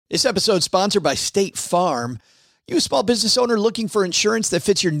This episode sponsored by State Farm. You a small business owner looking for insurance that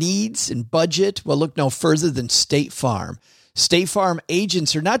fits your needs and budget? Well, look no further than State Farm. State Farm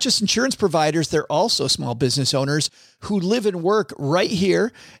agents are not just insurance providers, they're also small business owners who live and work right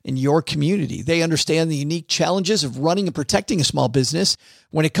here in your community. They understand the unique challenges of running and protecting a small business.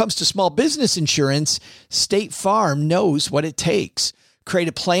 When it comes to small business insurance, State Farm knows what it takes. Create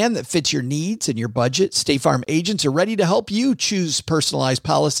a plan that fits your needs and your budget. State Farm agents are ready to help you choose personalized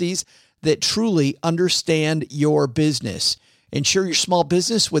policies that truly understand your business. Insure your small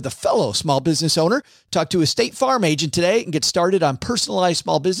business with a fellow small business owner. Talk to a State Farm agent today and get started on personalized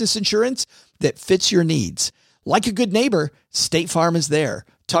small business insurance that fits your needs. Like a good neighbor, State Farm is there.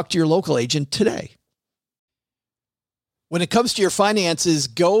 Talk to your local agent today. When it comes to your finances,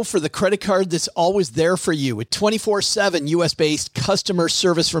 go for the credit card that's always there for you. With 24/7 U.S.-based customer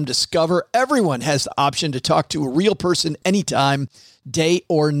service from Discover, everyone has the option to talk to a real person anytime, day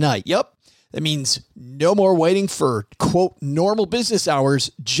or night. Yep, that means no more waiting for, quote, normal business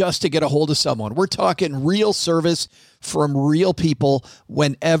hours just to get a hold of someone. We're talking real service from real people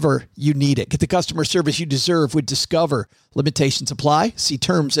whenever you need it. Get the customer service you deserve with Discover. Limitations apply. See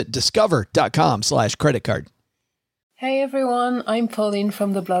terms at discover.com/credit-card. Hey everyone, I'm Pauline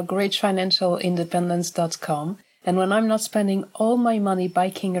from the blog richfinancialindependence.com, and when I'm not spending all my money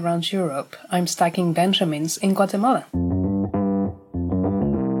biking around Europe, I'm stacking Benjamins in Guatemala.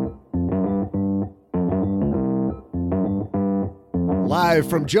 Live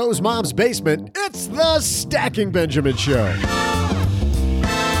from Joe's mom's basement, it's the Stacking Benjamin Show.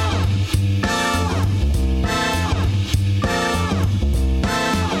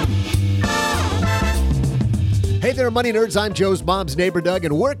 Hey there, money nerds. I'm Joe's mom's neighbor, Doug,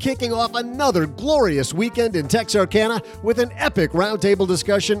 and we're kicking off another glorious weekend in Texarkana with an epic roundtable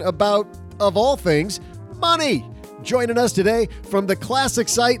discussion about, of all things, money. Joining us today from the classic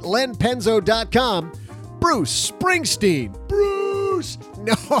site lenpenzo.com, Bruce Springsteen. Bruce!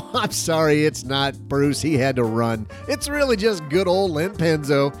 No, I'm sorry, it's not Bruce. He had to run. It's really just good old Len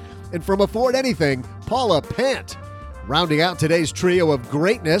Penzo. And from Afford Anything, Paula Pant. Rounding out today's trio of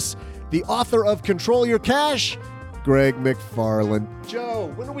greatness, the author of Control Your Cash, Greg McFarland.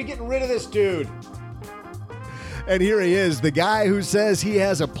 Joe, when are we getting rid of this dude? And here he is, the guy who says he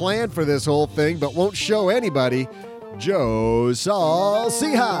has a plan for this whole thing but won't show anybody, Joe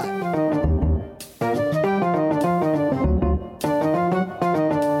Saul-Sehy.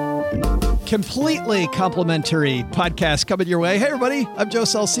 Completely complimentary podcast coming your way. Hey, everybody, I'm Joe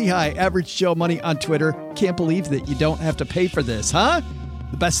Saul-Sehy, Average Joe Money on Twitter. Can't believe that you don't have to pay for this, huh?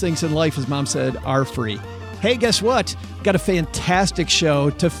 The best things in life, as Mom said, are free. Hey, guess what? Got a fantastic show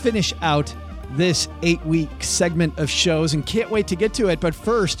to finish out this 8-week segment of shows and can't wait to get to it. But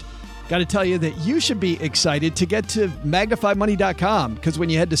first, got to tell you that you should be excited to get to magnifymoney.com, because when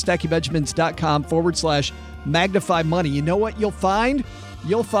you head to stackybenjamins.com/magnifymoney, you know what you'll find?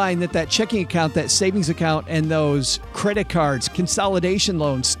 You'll find that checking account, that savings account, and those credit cards, consolidation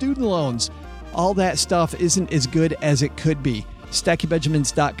loans, student loans, all that stuff isn't as good as it could be.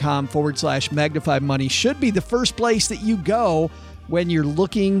 stackybenjamins.com/magnifymoney should be the first place that you go when you're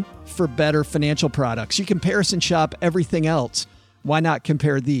looking for better financial products. You comparison shop everything else. Why not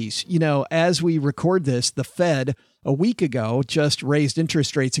compare these? You know, as we record this, the Fed a week ago just raised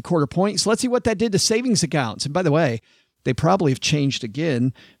interest rates a quarter point. So let's see what that did to savings accounts. And by the way, they probably have changed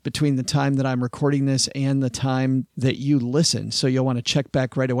again between the time that I'm recording this and the time that you listen. So you'll want to check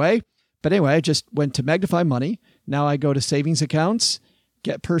back right away. But anyway, I just went to Magnify Money. Now I go to savings accounts,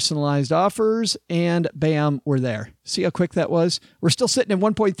 get personalized offers, and bam, we're there. See how quick that was? We're still sitting at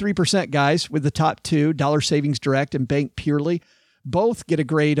 1.3%, guys, with the top two, Dollar Savings Direct and Bank Purely. Both get a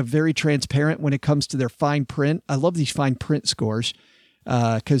grade of very transparent when it comes to their fine print. I love these fine print scores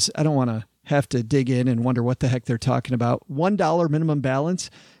because I don't want to have to dig in and wonder what the heck they're talking about. $1 minimum balance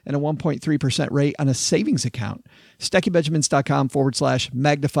and a 1.3% rate on a savings account.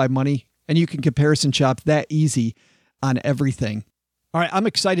 stackybenjamins.com/magnifymoney. And you can comparison shop that easy on everything. All right, I'm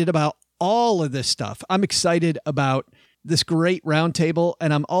excited about all of this stuff. I'm excited about this great roundtable,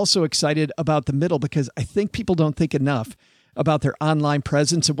 and I'm also excited about the middle because I think people don't think enough about their online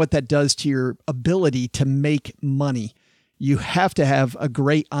presence and what that does to your ability to make money. You have to have a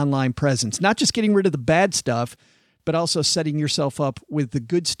great online presence, not just getting rid of the bad stuff, but also setting yourself up with the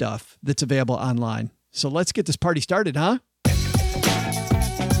good stuff that's available online. So let's get this party started, huh?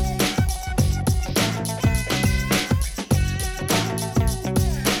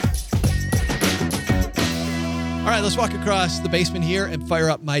 All right, let's walk across the basement here and fire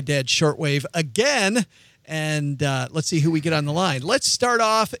up my dad's shortwave again And let's see who we get on the line. Let's start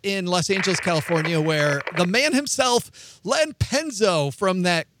off in Los Angeles, California, where the man himself, Len Penzo, from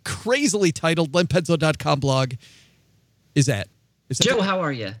that crazily titled lenpenzo.com blog, is at. Joe, how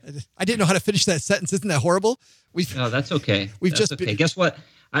are you? I didn't know how to finish that sentence. Isn't that horrible? Oh, that's okay. That's okay. Guess what?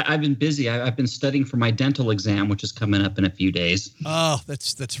 I've been busy. I've been studying for my dental exam, which is coming up in a few days. Oh,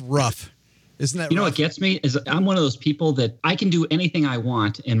 that's rough. Isn't that You know what gets me is I'm one of those people that I can do anything I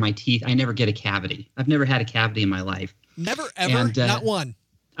want in my teeth. I never get a cavity. I've never had a cavity in my life. Never, ever? And, not one?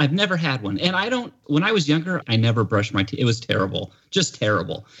 I've never had one. And when I was younger, I never brushed my teeth. It was terrible. Just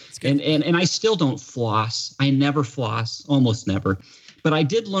terrible. And I still don't floss. I never floss, almost never. But I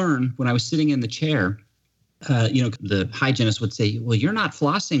did learn when I was sitting in the chair, the hygienist would say, well, you're not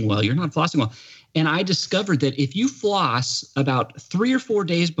flossing well. You're not flossing well. And I discovered that if you floss about 3 or 4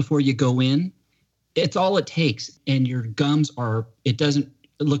 days before you go in, it's all it takes. And your gums it doesn't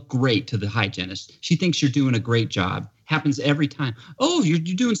look great to the hygienist. She thinks you're doing a great job. Happens every time. Oh, you're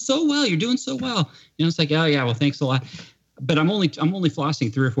doing so well. You're doing so well. It's like, oh yeah, well, thanks a lot. But I'm only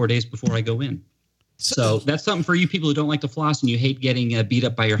flossing 3 or 4 days before I go in. So that's something for you people who don't like to floss and you hate getting beat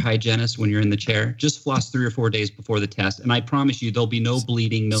up by your hygienist when you're in the chair. Just floss 3 or 4 days before the test. And I promise you there'll be no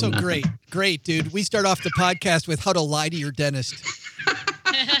bleeding, no nothing. Great, dude. We start off the podcast with how to lie to your dentist.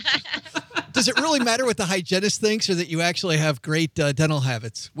 Does it really matter what the hygienist thinks or that you actually have great dental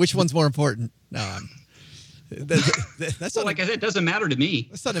habits? Which one's more important? No, that's like I said, it doesn't matter to me.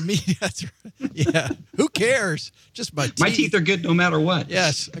 That's not a me. That's right. Yeah. Who cares? Just my teeth. My teeth are good no matter what.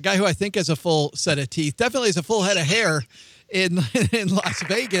 Yes. A guy who I think has a full set of teeth, definitely has a full head of hair in Las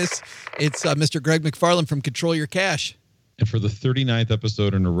Vegas. It's Mr. Greg McFarland from Control Your Cash. And for the 39th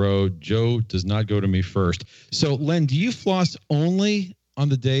episode in a row, Joe does not go to me first. So, Len, do you floss only on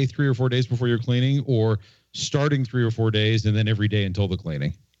the day 3 or 4 days before you're cleaning, or starting 3 or 4 days and then every day until the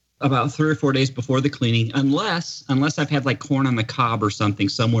cleaning? About 3 or 4 days before the cleaning, unless I've had like corn on the cob or something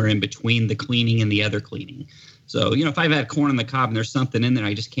somewhere in between the cleaning and the other cleaning. So, if I've had corn on the cob and there's something in there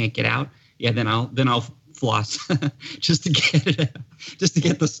I just can't get out, yeah, then I'll floss just to get it out, just to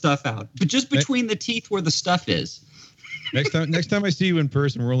get the stuff out. But just between the teeth where the stuff is. Next time I see you in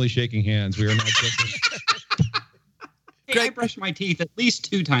person, we're only shaking hands. We are not joking. Hey, I brush my teeth at least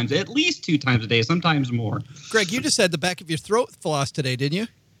 2 times a day, sometimes more. Greg, you just had the back of your throat floss today, didn't you?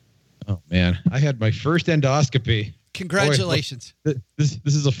 Oh, man. I had my first endoscopy. Congratulations. Boy, this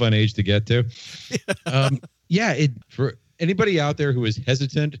is a fun age to get to. For anybody out there who is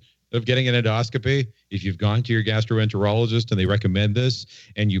hesitant of getting an endoscopy, if you've gone to your gastroenterologist and they recommend this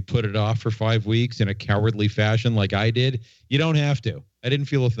and you put it off for 5 weeks in a cowardly fashion like I did, you don't have to. I didn't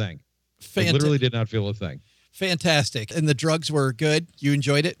feel a thing. I literally did not feel a thing. Fantastic. And the drugs were good? You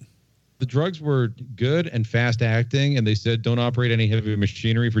enjoyed it? The drugs were good and fast acting, and they said don't operate any heavy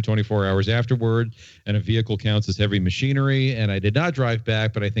machinery for 24 hours afterward, and a vehicle counts as heavy machinery, and I did not drive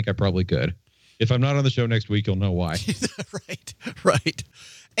back, but I think I probably could. If I'm not on the show next week, you'll know why. Right.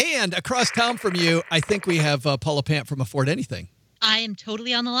 And across town from you, I think we have Paula Pant from Afford Anything. I am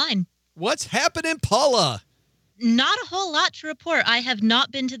totally on the line. What's happening, Paula? Not a whole lot to report. I have not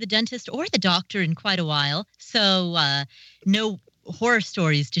been to the dentist or the doctor in quite a while, so no horror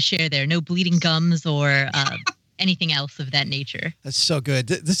stories to share there. No bleeding gums or anything else of that nature. That's so good.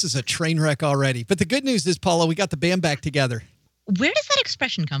 This is a train wreck already. But the good news is, Paula, we got the band back together. Where does that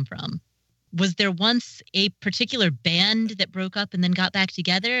expression come from? Was there once a particular band that broke up and then got back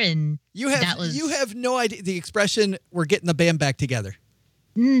together? And you have no idea the expression, we're getting the band back together.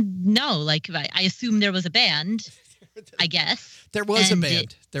 No, like I assume there was a band, I guess. There was a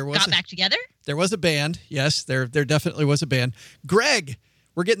band. Got back together? There was a band. Yes, there definitely was a band. Greg,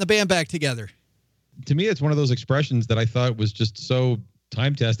 we're getting the band back together. To me, it's one of those expressions that I thought was just so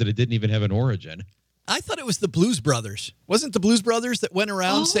time-tested it didn't even have an origin. I thought it was the Blues Brothers. Wasn't the Blues Brothers that went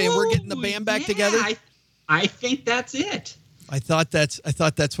around saying we're getting the band back together? I think that's it. I thought that's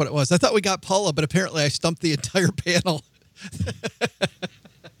what it was. I thought we got Paula, but apparently I stumped the entire panel.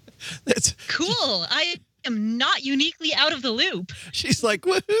 That's cool. I am not uniquely out of the loop. She's like,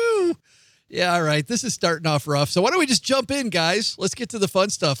 woohoo. Yeah, all right. This is starting off rough. So why don't we just jump in, guys? Let's get to the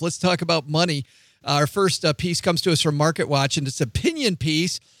fun stuff. Let's talk about money. Our first piece comes to us from Market Watch, and it's an opinion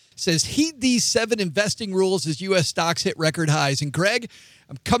piece. It says, heed these 7 investing rules as U.S. stocks hit record highs. And Greg,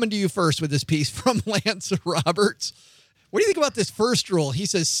 I'm coming to you first with this piece from Lance Roberts. What do you think about this first rule? He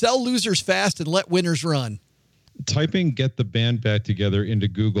says, sell losers fast and let winners run. Typing "get the band back together" into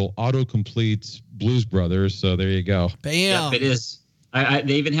Google auto-completes Blues Brothers, so there you go. Bam. Yep, it is.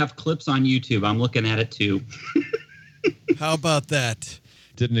 They even have clips on YouTube. I'm looking at it too. How about that?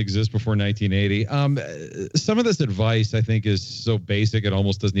 didn't exist before 1980. Some of this advice, I think, is so basic it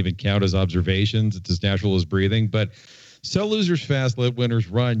almost doesn't even count as observations. It's as natural as breathing. But sell losers fast, let winners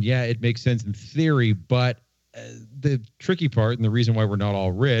run. Yeah, it makes sense in theory, but the tricky part and the reason why we're not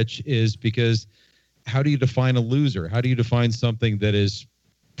all rich is because how do you define a loser? How do you define something that is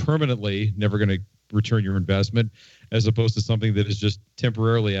permanently never going to return your investment as opposed to something that is just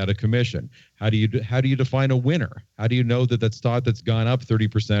temporarily out of commission? How do you define a winner? How do you know that stock that's gone up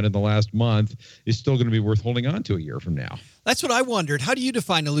 30% in the last month is still going to be worth holding on to a year from now? That's what I wondered. How do you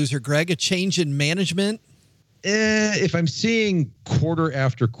define a loser, Greg? A change in management? If I'm seeing quarter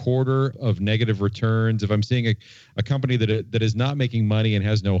after quarter of negative returns, if I'm seeing a company that is not making money and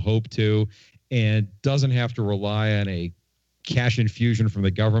has no hope to, and doesn't have to rely on a cash infusion from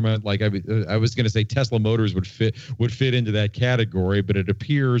the government, like I was going to say Tesla Motors would fit into that category, but it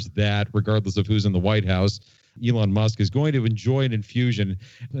appears that regardless of who's in the White House, Elon Musk is going to enjoy an infusion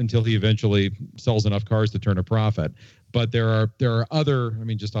until he eventually sells enough cars to turn a profit. But there are other, I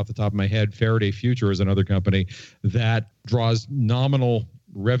mean, just off the top of my head, Faraday Future is another company that draws nominal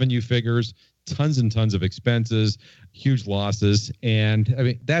revenue figures, tons and tons of expenses, huge losses. And I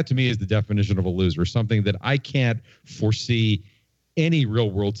mean, that to me is the definition of a loser, something that I can't foresee any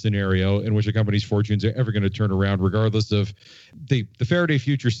real world scenario in which a company's fortunes are ever going to turn around, regardless of the Faraday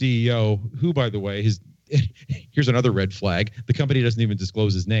Future CEO, who, by the way, here's another red flag. The company doesn't even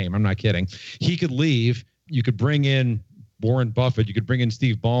disclose his name. I'm not kidding. He could leave. You could bring in Warren Buffett. You could bring in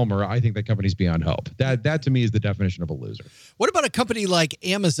Steve Ballmer. I think that company's beyond hope. That to me is the definition of a loser. What about a company like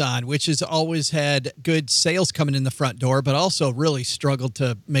Amazon, which has always had good sales coming in the front door, but also really struggled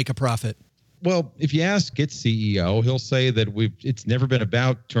to make a profit? Well, if you ask its CEO, he'll say that it's never been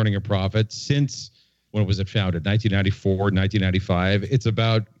about turning a profit since, when was it founded? 1994, 1995. It's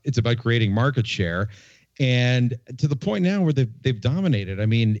about creating market share. And to the point now where they've dominated. I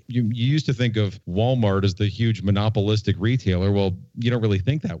mean, you used to think of Walmart as the huge monopolistic retailer. Well, you don't really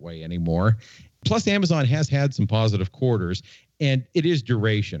think that way anymore. Plus, Amazon has had some positive quarters, and it is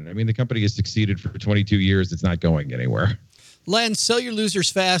duration. I mean, the company has succeeded for 22 years. It's not going anywhere. Len, sell your losers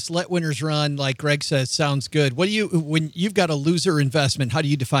fast, let winners run, like Greg says, sounds good. When you've got a loser investment, how do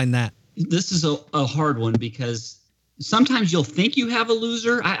you define that? This is a hard one because sometimes you'll think you have a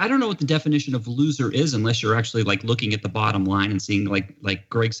loser. I don't know what the definition of loser is unless you're actually like looking at the bottom line and seeing like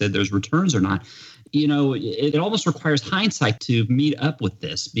Greg said, there's returns or not. You know, it almost requires hindsight to meet up with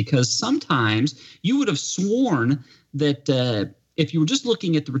this because sometimes you would have sworn that if you were just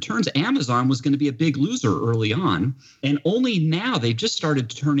looking at the returns, Amazon was going to be a big loser early on. And only now they've just started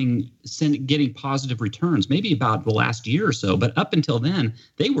getting positive returns, maybe about the last year or so. But up until then,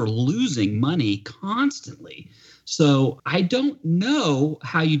 they were losing money constantly. So I don't know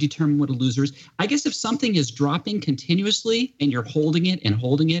how you determine what a loser is. I guess if something is dropping continuously and you're holding it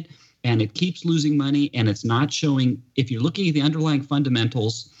and it keeps losing money and it's not showing, if you're looking at the underlying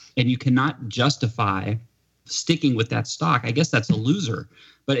fundamentals and you cannot justify sticking with that stock, I guess that's a loser.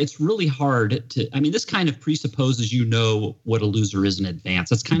 But it's really hard this kind of presupposes you know what a loser is in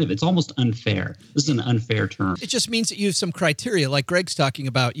advance. It's almost unfair. This is an unfair term. It just means that you have some criteria, like Greg's talking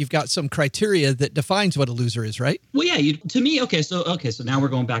about. You've got some criteria that defines what a loser is, right? Well, yeah. So now we're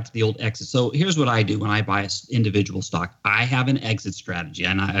going back to the old exit. So here's what I do when I buy an individual stock. I have an exit strategy,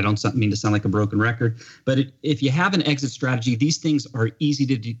 and I don't mean to sound like a broken record, but if you have an exit strategy, these things are easy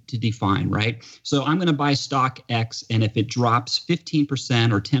to define, right? So I'm going to buy stock X, and if it drops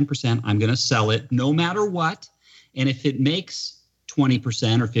 15% or 10%, I'm going to sell it no matter what. And if it makes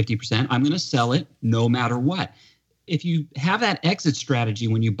 20% or 50%, I'm going to sell it no matter what. If you have that exit strategy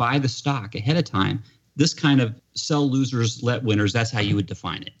when you buy the stock ahead of time, this kind of sell losers, let winners, that's how you would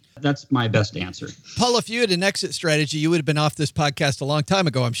define it. That's my best answer. Paul, if you had an exit strategy, you would have been off this podcast a long time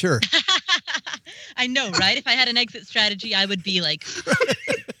ago, I'm sure. I know, right? If I had an exit strategy, I would be like...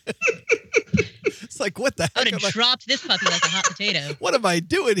 It's like, what the heck? I would have dropped this puppy like a hot potato. What am I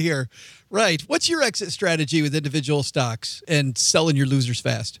doing here? Right. What's your exit strategy with individual stocks and selling your losers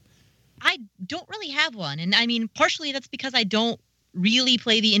fast? I don't really have one. And I mean, partially that's because I don't really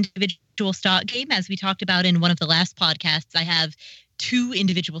play the individual stock game. As we talked about in one of the last podcasts, I have 2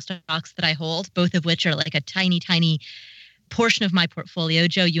 individual stocks that I hold, both of which are like a tiny, tiny portion of my portfolio.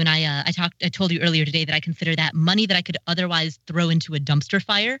 Joe, you and I told you earlier today that I consider that money that I could otherwise throw into a dumpster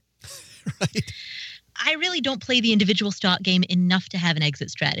fire. Right. I really don't play the individual stock game enough to have an exit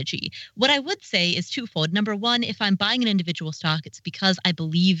strategy. What I would say is twofold. Number one, if I'm buying an individual stock, it's because I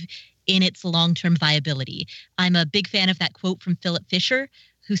believe in its long-term viability. I'm a big fan of that quote from Philip Fisher,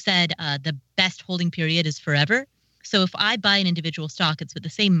 who said, the best holding period is forever. So if I buy an individual stock, it's with the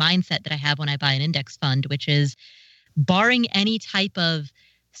same mindset that I have when I buy an index fund, which is barring any type of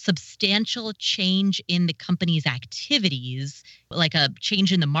substantial change in the company's activities, like a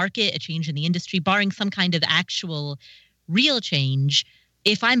change in the market, a change in the industry, barring some kind of actual real change,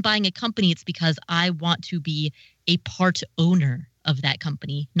 if I'm buying a company, it's because I want to be a part owner of that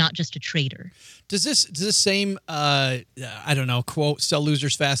company, not just a trader. Does this same, quote, sell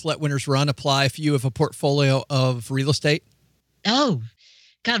losers fast, let winners run apply if you have a portfolio of real estate? Oh,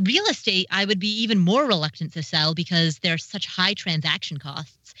 God, real estate, I would be even more reluctant to sell because there's such high transaction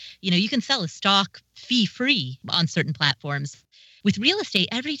costs. You can sell a stock fee-free on certain platforms. With real estate,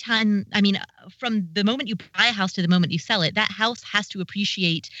 every time, from the moment you buy a house to the moment you sell it, that house has to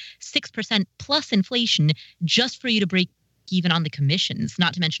appreciate 6% plus inflation just for you to break even on the commissions,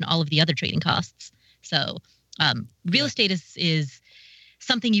 not to mention all of the other trading costs. So real estate is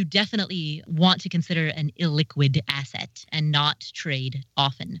something you definitely want to consider an illiquid asset and not trade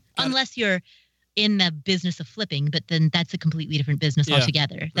often, unless you're in the business of flipping, but then that's a completely different business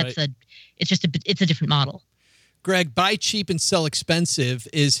altogether. It's a different model. Greg, buy cheap and sell expensive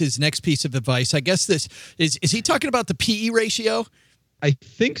is his next piece of advice. I guess this is he talking about the PE ratio? I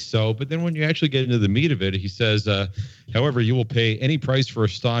think so. But then when you actually get into the meat of it, he says, however, you will pay any price for a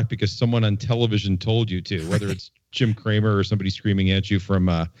stock because someone on television told you to, whether it's Jim Cramer or somebody screaming at you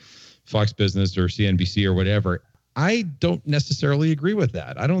from Fox Business or CNBC or whatever. I don't necessarily agree with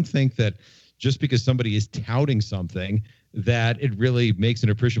that. I don't think that just because somebody is touting something that it really makes an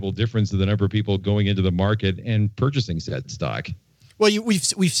appreciable difference to the number of people going into the market and purchasing said stock. Well, we've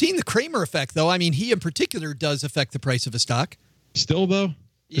seen the Cramer effect, though. I mean, he in particular does affect the price of a stock. Still, though?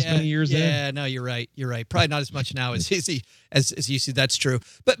 This many years in? Yeah, no, you're right. Probably not as much now as you see. That's true.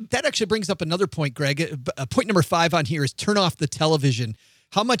 But that actually brings up another point, Greg. Point number 5 on here is turn off the television.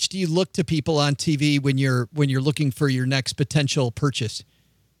 How much do you look to people on TV when you're looking for your next potential purchase?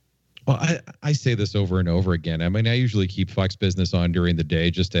 Well, I say this over and over again. I mean, I usually keep Fox Business on during the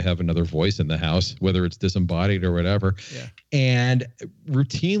day just to have another voice in the house, whether it's disembodied or whatever. Yeah. And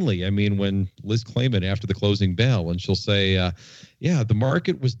routinely, when Liz Clayman after the closing bell, and she'll say, the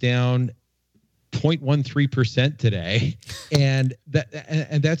market was down 0.13% today. And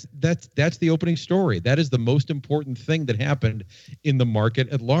that's the opening story. That is the most important thing that happened in the market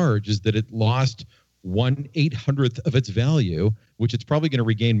at large, is that it lost 1/800th of its value, which it's probably going to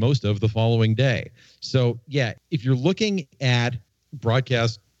regain most of the following day. So, if you're looking at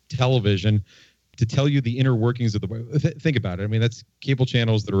broadcast television to tell you the inner workings of think about it. That's cable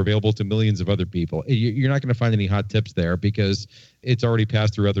channels that are available to millions of other people. You're not going to find any hot tips there because it's already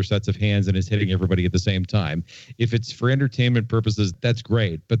passed through other sets of hands and is hitting everybody at the same time. If it's for entertainment purposes, that's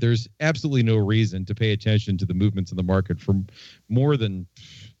great, but there's absolutely no reason to pay attention to the movements in the market for more than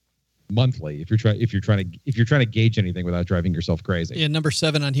monthly if you're trying to gauge anything without driving yourself crazy. Yeah, number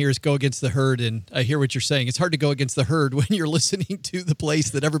 7 on here is go against the herd, and I hear what you're saying. It's hard to go against the herd when you're listening to the place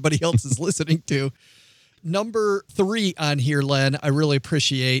that everybody else is listening to. Number 3 on here, Len, I really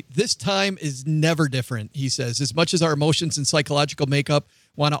appreciate. This time is never different, he says. As much as our emotions and psychological makeup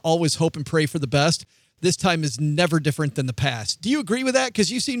want to always hope and pray for the best, this time is never different than the past. Do you agree with that? Because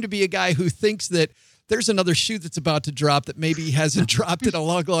you seem to be a guy who thinks that there's another shoe that's about to drop that maybe hasn't dropped in a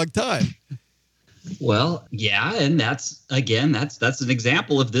long, long time. Well, yeah, and that's an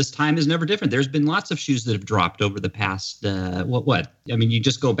example of this time is never different. There's been lots of shoes that have dropped over the past, you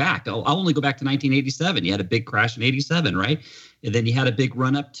just go back. I'll only go back to 1987. You had a big crash in 87, right? And then you had a big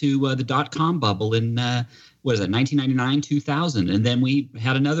run up to the dot-com bubble in 1999, 2000. And then we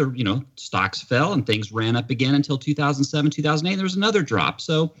had another, stocks fell and things ran up again until 2007, 2008. There was another drop.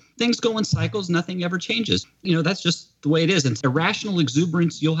 So things go in cycles. Nothing ever changes. That's just the way it is. And irrational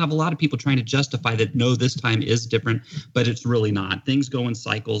exuberance, you'll have a lot of people trying to justify that, no, this time is different, but it's really not. Things go in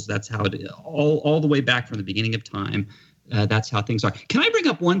cycles. That's how it is. All the way back from the beginning of time. That's how things are. Can I bring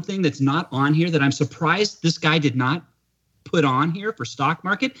up one thing that's not on here that I'm surprised this guy did not put on here for stock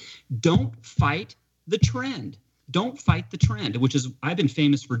market? Don't fight the trend. Don't fight the trend, which is I've been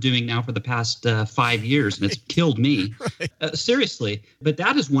famous for doing now for the past 5 years, and it's killed me. Right. Seriously. But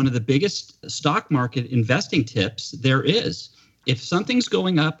that is one of the biggest stock market investing tips there is. If something's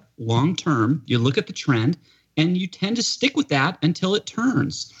going up long term, you look at the trend and you tend to stick with that until it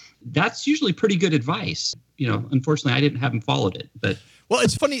turns. That's usually pretty good advice. Unfortunately, I haven't followed it, but. Well,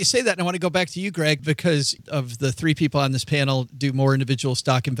 it's funny you say that, and I want to go back to you, Greg, because of the 3 people on this panel do more individual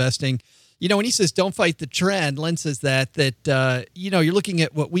stock investing. When he says don't fight the trend, Len says that you're looking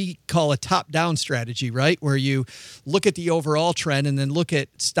at what we call a top-down strategy, right? Where you look at the overall trend and then look at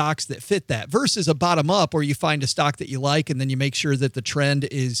stocks that fit that versus a bottom-up where you find a stock that you like and then you make sure that the trend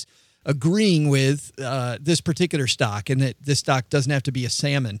is agreeing with this particular stock and that this stock doesn't have to be a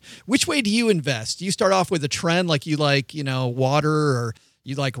salmon. Which way do you invest? Do you start off with a trend like you like, water or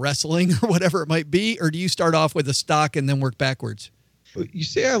You like wrestling or whatever it might be? Or do you start off with a stock and then work backwards? You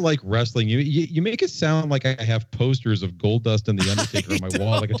say I like wrestling. You make it sound like I have posters of Goldust and The Undertaker on my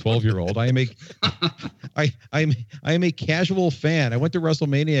wall like a 12-year-old. I am a casual fan. I went to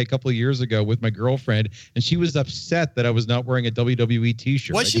WrestleMania a couple of years ago with my girlfriend, and she was upset that I was not wearing a WWE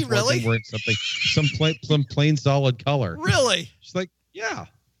T-shirt. Was she really? Wearing some plain solid color. Really? She's like, yeah.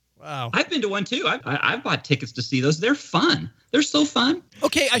 Wow. I've been to one too. I've bought tickets to see those. They're fun. They're so fun.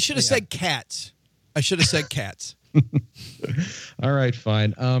 Okay, I should have said cats. All right,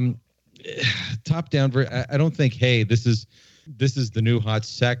 fine. Top down. I don't think. Hey, this is the new hot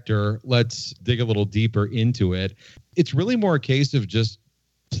sector. Let's dig a little deeper into it. It's really more a case of just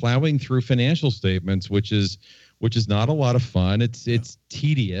plowing through financial statements, which is not a lot of fun. It's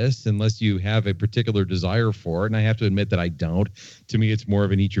tedious unless you have a particular desire for it. And I have to admit that I don't. To me, it's more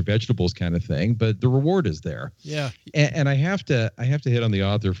of an eat your vegetables kind of thing, but the reward is there. Yeah. And I have to hit on the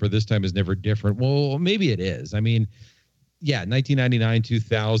author for This Time Is Never Different. Well, maybe it is. I mean, yeah, 1999,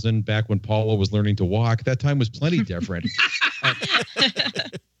 2000, back when Paula was learning to walk, that time was plenty different.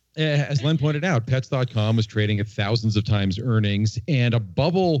 As Len pointed out, Pets.com was trading at thousands of times earnings, and a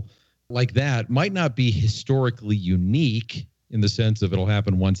bubble like that might not be historically unique in the sense of it'll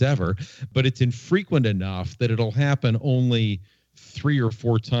happen once ever, but it's infrequent enough that it'll happen only 3 or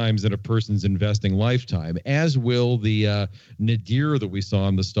 4 times in a person's investing lifetime, as will the nadir that we saw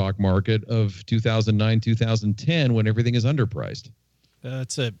in the stock market of 2009, 2010, when everything is underpriced.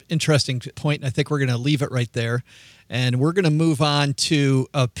 That's an interesting point, and I think we're going to leave it right there. And we're going to move on to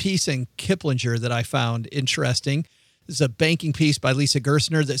a piece in Kiplinger that I found interesting. This is a banking piece by Lisa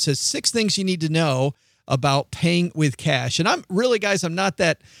Gerstner that says 6 things you need to know about paying with cash. And I'm really, guys, I'm not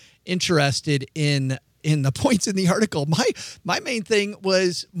that interested in the points in the article. My main thing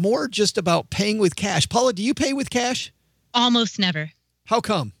was more just about paying with cash. Paula, do you pay with cash? Almost never. How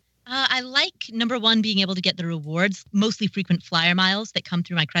come? I like, number 1, being able to get the rewards, mostly frequent flyer miles that come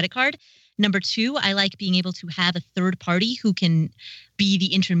through my credit card. Number 2, I like being able to have a third party who can be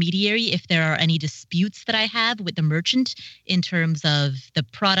the intermediary if there are any disputes that I have with the merchant in terms of the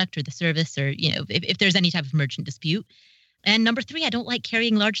product or the service, or, if there's any type of merchant dispute. And number 3, I don't like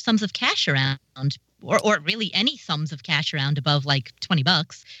carrying large sums of cash around, or really any sums of cash around above like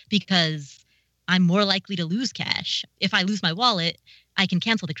 $20, because I'm more likely to lose cash. If I lose my wallet, I can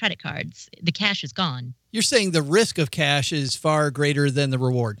cancel the credit cards. The cash is gone. You're saying the risk of cash is far greater than the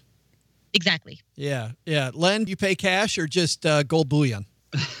reward. Exactly. Yeah. Len, you pay cash or just gold bullion?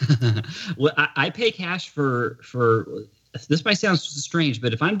 Well, I pay cash for. This might sound strange,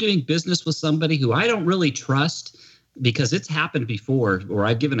 but if I'm doing business with somebody who I don't really trust, because it's happened before, where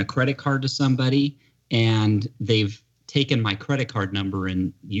I've given a credit card to somebody and they've taken my credit card number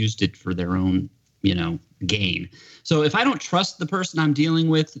and used it for their own, gain. So if I don't trust the person I'm dealing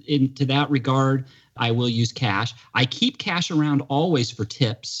with into that regard, I will use cash. I keep cash around always for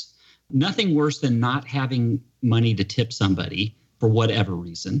tips. Nothing worse than not having money to tip somebody for whatever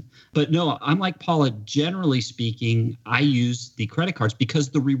reason. But no, I'm like Paula. Generally speaking, I use the credit cards because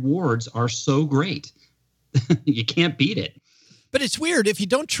the rewards are so great. You can't beat it. But it's weird. If you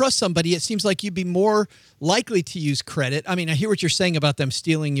don't trust somebody, it seems like you'd be more likely to use credit. I mean, I hear what you're saying about them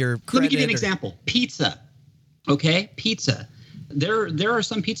stealing your credit. Let me give you an example. Pizza. Okay? Pizza. There are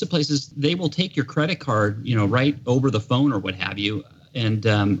some pizza places, they will take your credit card, right over the phone or what have you. And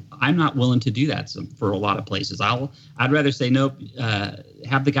I'm not willing to do that for a lot of places. I'd rather say, nope,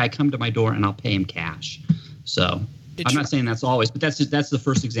 have the guy come to my door and I'll pay him cash. So I'm not saying that's always, but that's the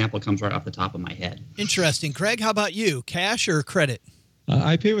first example that comes right off the top of my head. Interesting. Craig, how about you? Cash or credit?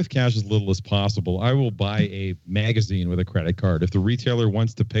 I pay with cash as little as possible. I will buy a magazine with a credit card. If the retailer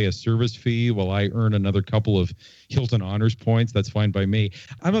wants to pay a service fee while I earn another couple of Hilton Honors points, that's fine by me.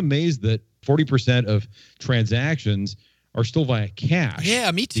 I'm amazed that 40% of transactions are still via cash. Yeah,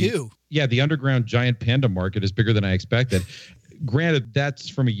 me too. The underground giant panda market is bigger than I expected. Granted, that's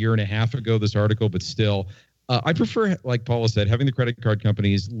from a year and a half ago, this article, but still, I prefer, like Paula said, having the credit card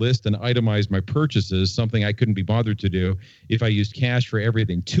companies list and itemize my purchases, something I couldn't be bothered to do if I used cash for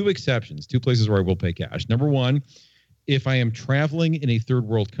everything. 2 exceptions, 2 places where I will pay cash. Number 1, if I am traveling in a third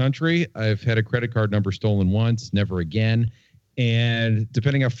world country, I've had a credit card number stolen once, never again. And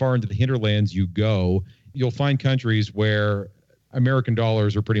depending how far into the hinterlands you go, you'll find countries where American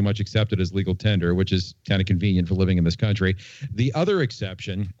dollars are pretty much accepted as legal tender, which is kind of convenient for living in this country. The other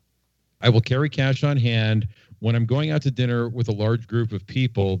exception, I will carry cash on hand when I'm going out to dinner with a large group of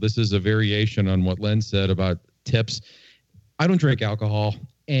people. This is a variation on what Len said about tips. I don't drink alcohol,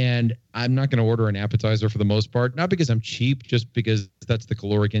 and I'm not going to order an appetizer for the most part, not because I'm cheap, just because that's the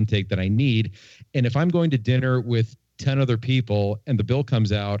caloric intake that I need. And if I'm going to dinner with 10 other people and the bill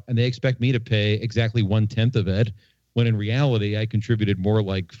comes out and they expect me to pay exactly 1/10 of it, when in reality I contributed more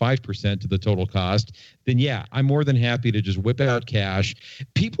like 5% to the total cost, then yeah, I'm more than happy to just whip out cash.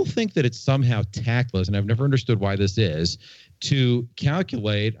 People think that it's somehow tactless, and I've never understood why this is, to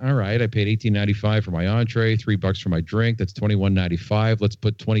calculate, all right, I paid $18.95 for my entree, $3 for my drink, that's $21.95. Let's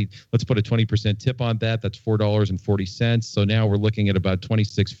put a 20% tip on that. That's $4.40. So now we're looking at about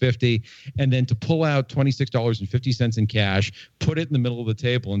 $26.50. And then to pull out $26.50 in cash, put it in the middle of the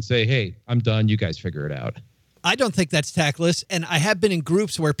table and say, hey, I'm done. You guys figure it out. I don't think that's tactless, and I have been in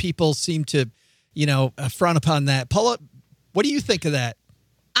groups where people seem to, frown upon that. Paula, what do you think of that?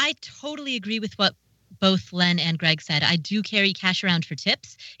 I totally agree with what both Len and Greg said. I do carry cash around for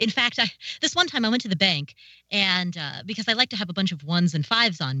tips. In fact, this one time I went to the bank, and because I like to have a bunch of 1s and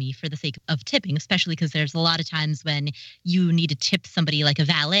 5s on me for the sake of tipping, especially because there's a lot of times when you need to tip somebody like a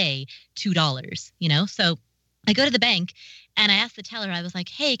valet $2, So I go to the bank, and I asked the teller, I was like,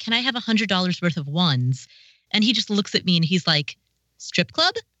 hey, can I have $100 worth of 1s? And he just looks at me and he's like, strip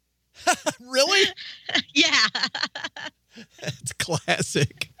club? Really? Yeah. That's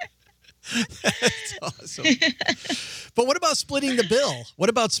classic. That's awesome. But what about splitting the bill? What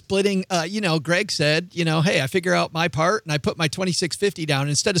about splitting, Greg said, hey, I figure out my part and I put my $26.50 down.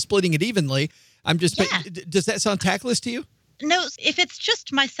 Instead of splitting it evenly, I'm just, does that sound tactless to you? No, if it's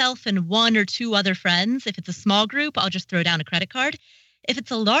just myself and 1 or 2 other friends, if it's a small group, I'll just throw down a credit card. If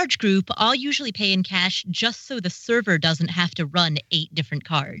it's a large group, I'll usually pay in cash just so the server doesn't have to run 8 different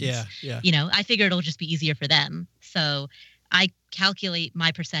cards. Yeah. I figure it'll just be easier for them. So I calculate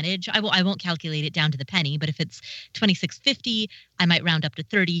my percentage. I won't calculate it down to the penny, but if it's $26.50, I might round up to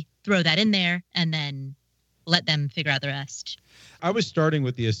 30, throw that in there, and then let them figure out the rest. I was starting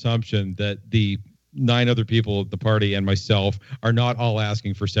with the assumption that the 9 other people at the party and myself are not all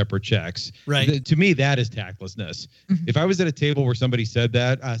asking for separate checks. Right. To me, that is tactlessness. Mm-hmm. If I was at a table where somebody said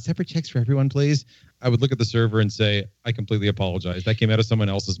that, separate checks for everyone, please, I would look at the server and say, I completely apologize. That came out of someone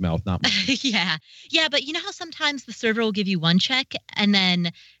else's mouth, not mine. Yeah. Yeah, but you know how sometimes the server will give you 1 check and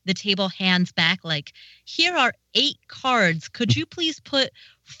then the table hands back like, here are 8 cards. Could you please put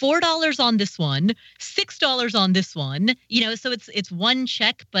 $4 on this one, $6 on this one? So it's 1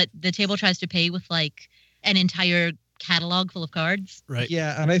 check, but the table tries to pay with like an entire catalog full of cards. Right.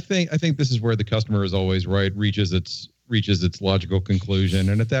 Yeah, and I think this is where the customer is always right, reaches its logical conclusion.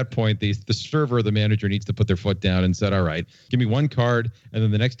 And at that point, the server or the manager needs to put their foot down and said, all right, give me 1 card. And then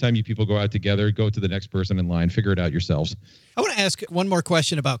the next time you people go out together, go to the next person in line, figure it out yourselves. I want to ask one more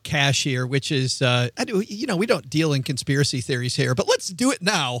question about cash here, which is, we don't deal in conspiracy theories here, but let's do it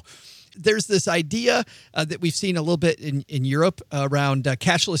now. There's this idea that we've seen a little bit in Europe around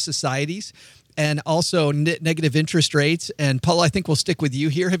cashless societies and also negative interest rates. And Paul, I think we'll stick with you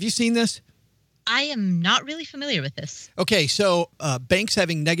here. Have you seen this? I am not really familiar with this. Okay, so banks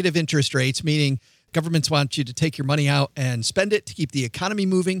having negative interest rates, meaning governments want you to take your money out and spend it to keep the economy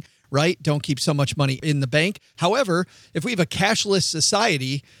moving, right? Don't keep so much money in the bank. However, if we have a cashless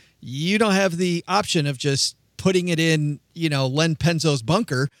society, you don't have the option of just putting it in, Len Penzo's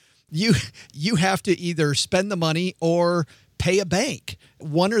bunker. You have to either spend the money or pay a bank,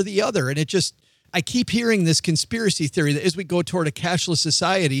 one or the other. And I keep hearing this conspiracy theory that as we go toward a cashless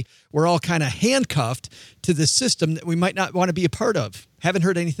society, we're all kind of handcuffed to the system that we might not want to be a part of. Haven't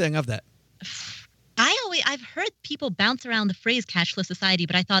heard anything of that. I've heard people bounce around the phrase cashless society,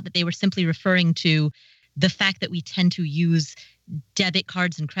 but I thought that they were simply referring to the fact that we tend to use debit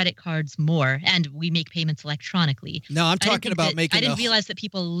cards and credit cards more, and we make payments electronically. No, I'm talking about making. I didn't realize that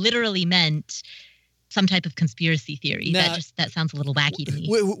people literally meant some type of conspiracy theory. No, that sounds a little wacky to me.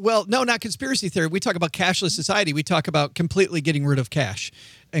 Well, no, not conspiracy theory. We talk about cashless society. We talk about completely getting rid of cash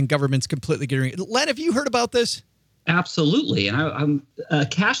and governments completely getting rid of it. Len, have you heard about this? Absolutely. And a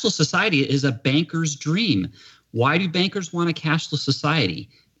cashless society is a banker's dream. Why do bankers want a cashless society?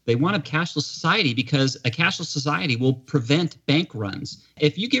 They want a cashless society because a cashless society will prevent bank runs.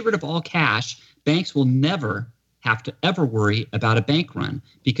 If you get rid of all cash, banks will never have to ever worry about a bank run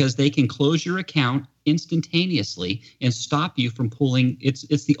because they can close your account instantaneously and stop you from pulling. It's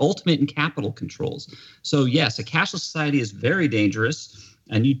the ultimate in capital controls. So yes, a cashless society is very dangerous.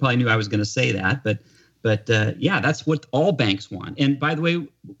 And you probably knew I was going to say that, but yeah, that's what all banks want. And by the way,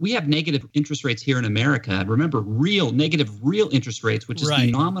 we have negative interest rates here in America. Remember, negative real interest rates, which is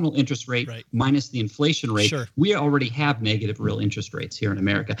the nominal interest rate minus the inflation rate. Sure. We already have negative real interest rates here in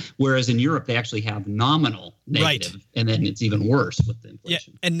America, whereas in Europe, they actually have nominal negative, and then it's even worse with the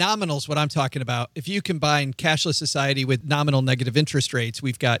inflation. Yeah, and nominal is what I'm talking about. If you combine cashless society with nominal negative interest rates,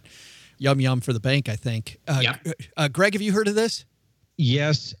 we've got yum for the bank, I think. Greg, have you heard of this?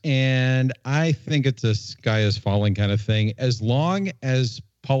 Yes, and I think it's a sky is falling kind of thing. As long as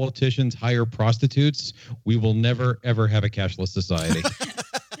politicians hire prostitutes, we will never, ever have a cashless society.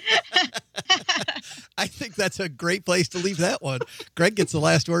 I think that's a great place to leave that one. Greg gets the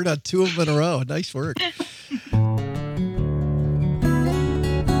last word on 2 of them in a row. Nice work.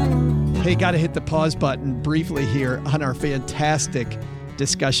 Hey, got to hit the pause button briefly here on our fantastic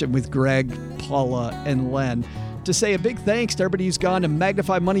discussion with Greg, Paula, and Len to say a big thanks to everybody who's gone to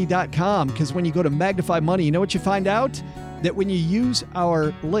magnifymoney.com, because when you go to Magnify Money, you know what you find out? That when you use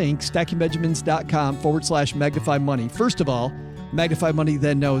our link, stackingbenjamins.com/Magnify Money, first of all, Magnify Money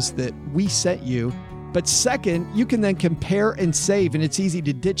then knows that we sent you. But second, you can then compare and save, and it's easy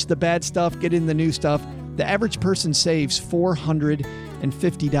to ditch the bad stuff, get in the new stuff. The average person saves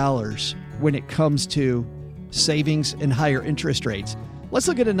 $450 when it comes to savings and higher interest rates. Let's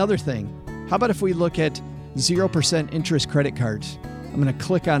look at another thing. How about if we look at 0% interest credit cards? I'm going to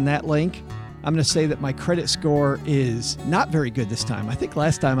click on that link. I'm going to say that my credit score is not very good this time. I think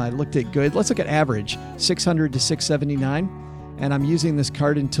last time I looked at good. Let's look at average, 600 to 679. And I'm using this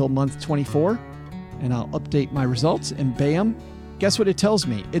card until month 24. And I'll update my results, and bam, guess what it tells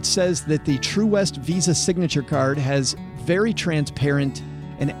me? It says that the True West Visa Signature Card has very transparent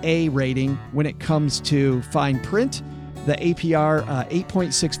and A rating when it comes to fine print. The APR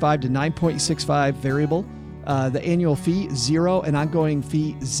 8.65 to 9.65 variable. The annual fee, 0, and ongoing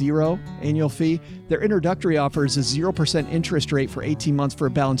fee, 0 annual fee. Their introductory offer is a 0% interest rate for 18 months for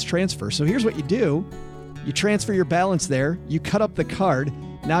a balance transfer. So here's what you do. You transfer your balance there, you cut up the card.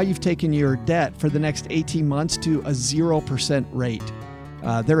 Now you've taken your debt for the next 18 months to a 0% rate.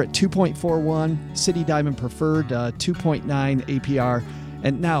 They're at 2.41, City Diamond Preferred, 2.9 APR.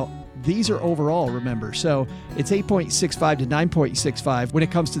 And now these are overall, remember. So it's 8.65 to 9.65 when it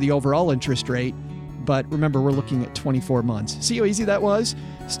comes to the overall interest rate. But remember, we're looking at 24 months. See how easy that was?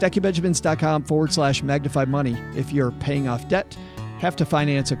 stackingbenjamins.com/Magnify Money. If you're paying off debt, have to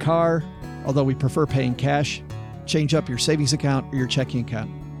finance a car, although we prefer paying cash, change up your savings account or your checking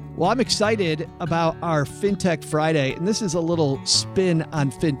account. Well, I'm excited about our FinTech Friday, and this is a little spin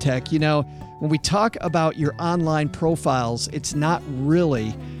on FinTech. You know, when we talk about your online profiles, it's not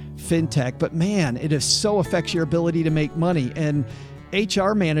really FinTech, but man, it so affects your ability to make money. And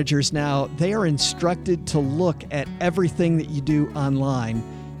HR managers now, they are instructed to look at everything that you do online.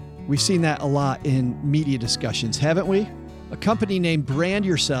 We've seen that a lot in media discussions, haven't we? A company named Brand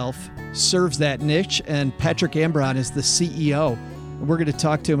Yourself serves that niche, and Patrick Ambron is the CEO. And we're going to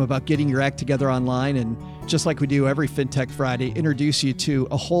talk to him about getting your act together online, and just like we do every FinTech Friday, introduce you to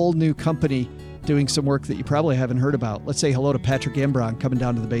a whole new company doing some work that you probably haven't heard about. Let's say hello to Patrick Ambron coming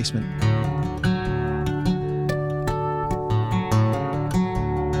down to the basement.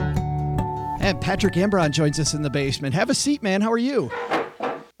 And Patrick Ambron joins us in the basement. Have a seat, man. How are you?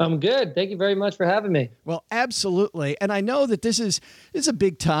 I'm good. Thank you very much for having me. Well, absolutely. And I know that this is a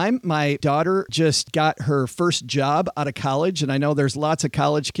big time. My daughter just got her first job out of college, and I know there's lots of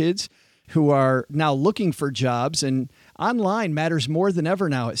college kids who are now looking for jobs, and online matters more than ever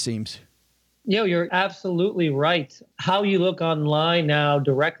now, it seems. You're absolutely right. How you look online now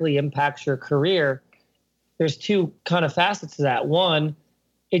directly impacts your career. There's two kind of facets to that. One,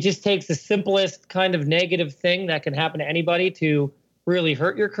 it just takes the simplest kind of negative thing that can happen to anybody to really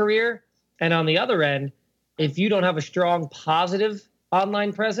hurt your career. And on the other end, if you don't have a strong positive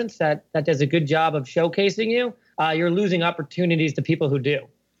online presence that does a good job of showcasing you, you're losing opportunities to people who do.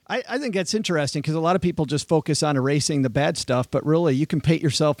 I think that's interesting because a lot of people just focus on erasing the bad stuff, but really you can paint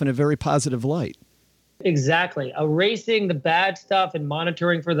yourself in a very positive light. Exactly. Erasing the bad stuff and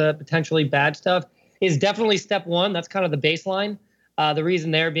monitoring for the potentially bad stuff is definitely step one. That's kind of the baseline. The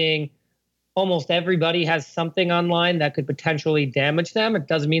reason there being almost everybody has something online that could potentially damage them. It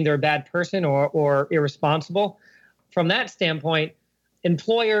doesn't mean they're a bad person or irresponsible. From that standpoint,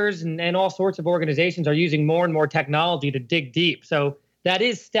 employers and all sorts of organizations are using more and more technology to dig deep. So that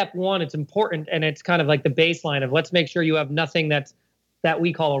is step one. It's important, and it's kind of like the baseline of let's make sure you have nothing that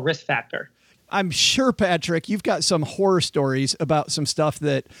we call a risk factor. I'm sure, Patrick, you've got some horror stories about some stuff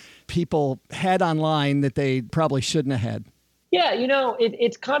that people had online that they probably shouldn't have had. Yeah,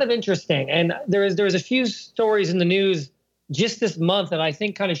 it's kind of interesting. And there's a few stories in the news just this month that I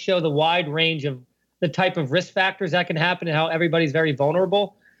think kind of show the wide range of the type of risk factors that can happen and how everybody's very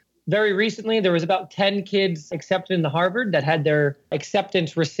vulnerable. Very recently, there was about 10 kids accepted into Harvard that had their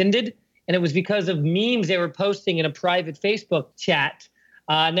acceptance rescinded. And it was because of memes they were posting in a private Facebook chat.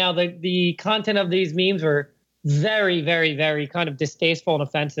 Now, the content of these memes were very, very, very kind of distasteful and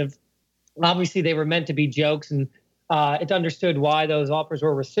offensive. Obviously, they were meant to be jokes, and it's understood why those offers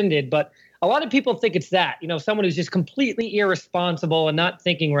were rescinded. But a lot of people think it's that, someone who's just completely irresponsible and not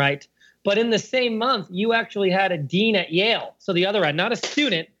thinking right. But in the same month, you actually had a dean at Yale. So the other end, not a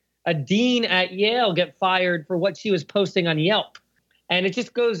student, a dean at Yale get fired for what she was posting on Yelp. And it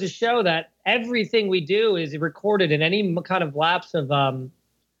just goes to show that everything we do is recorded, and any kind of lapse of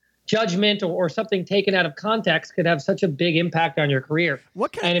judgment or something taken out of context could have such a big impact on your career.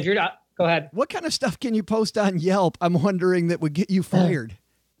 And if you're not, go ahead. What kind of stuff can you post on Yelp, I'm wondering, that would get you fired?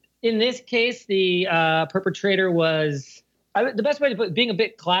 In this case, the perpetrator was, the best way to put it, being a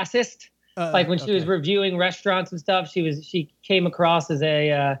bit classist. Like when she was reviewing restaurants and stuff, she came across as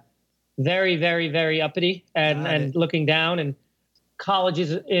a very, very, very uppity and looking down. And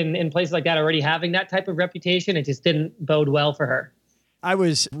colleges in places like that already having that type of reputation, it just didn't bode well for her. I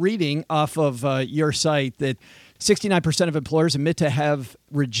was reading off of your site that 69% of employers admit to have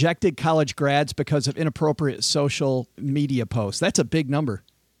rejected college grads because of inappropriate social media posts. That's a big number.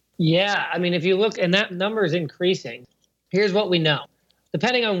 Yeah. I mean, if you look, and that number is increasing. Here's what we know.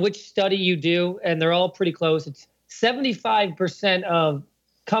 Depending on which study you do, and they're all pretty close, it's 75% of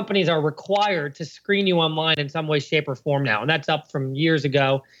companies are required to screen you online in some way, shape, or form now. And that's up from years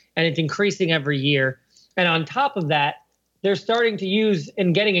ago, and it's increasing every year. And on top of that, they're starting to use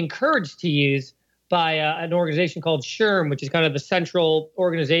and getting encouraged to use by an organization called SHRM, which is kind of the central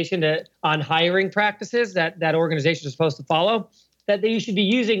organization on hiring practices that organization is supposed to follow, that you should be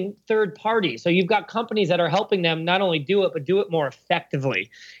using third parties. So you've got companies that are helping them not only do it, but do it more effectively.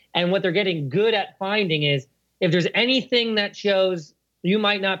 And what they're getting good at finding is if there's anything that shows you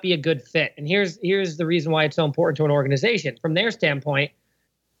might not be a good fit. And here's the reason why it's so important to an organization. From their standpoint,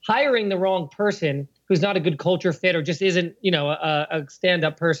 hiring the wrong person who's not a good culture fit or just isn't, a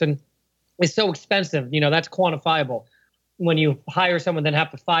stand-up person is so expensive. That's quantifiable. When you hire someone, then have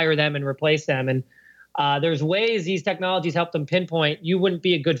to fire them and replace them. And there's ways these technologies help them pinpoint you wouldn't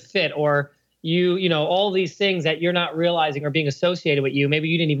be a good fit, or all these things that you're not realizing are being associated with you. Maybe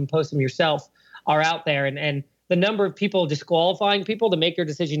you didn't even post them yourself, are out there. And the number of people disqualifying people to make their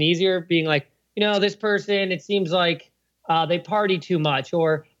decision easier, being like, this person, it seems like they party too much,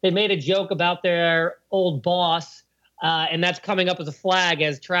 or they made a joke about their old boss, and that's coming up as a flag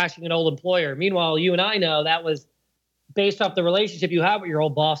as trashing an old employer. Meanwhile, you and I know that was based off the relationship you have with your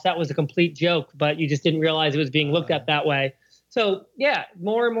old boss. That was a complete joke, but you just didn't realize it was being looked at that way. So yeah,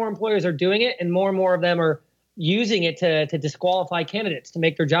 more and more employers are doing it, and more of them are using it to disqualify candidates to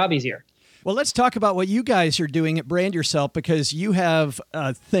make their job easier. Well, let's talk about what you guys are doing at Brand Yourself, because you have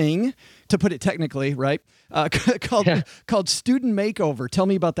a thing, to put it technically, right, called Student Makeover. Tell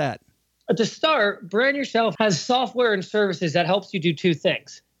me about that. To start, Brand Yourself has software and services that helps you do two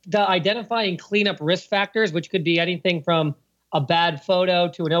things. To identify and clean up risk factors, which could be anything from a bad photo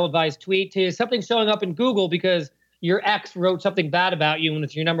to an ill-advised tweet to something showing up in Google because your ex wrote something bad about you and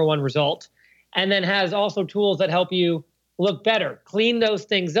it's your number one result. And then has also tools that help you look better, clean those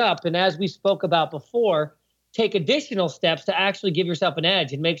things up. And as we spoke about before, take additional steps to actually give yourself an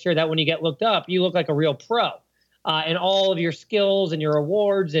edge and make sure that when you get looked up, you look like a real pro. And all of your skills and your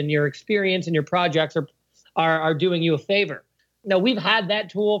awards and your experience and your projects are doing you a favor. Now, we've had that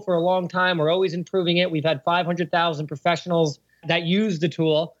tool for a long time. We're always improving it. We've had 500,000 professionals that use the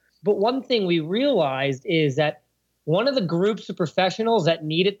tool. But one thing we realized is that one of the groups of professionals that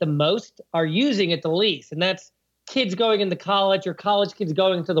need it the most are using it the least. And that's kids going into college or college kids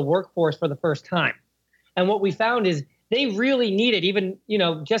going into the workforce for the first time. And what we found is they really need it, even,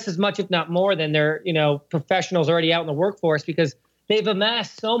 just as much, if not more, than their, professionals already out in the workforce, because they've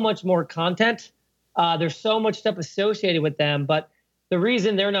amassed so much more content. There's so much stuff associated with them. But the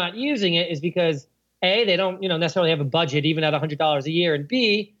reason they're not using it is because A, they don't, necessarily have a budget, even at $100 a year. And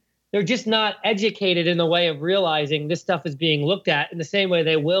B, they're just not educated in the way of realizing this stuff is being looked at in the same way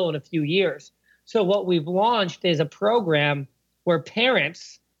they will in a few years. So what we've launched is a program where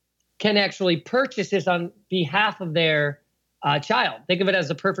parents can actually purchase this on behalf of their child. Think of it as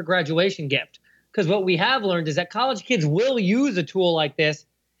a perfect graduation gift. Because what we have learned is that college kids will use a tool like this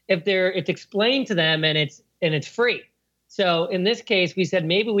if it's explained to them and it's free. So in this case, we said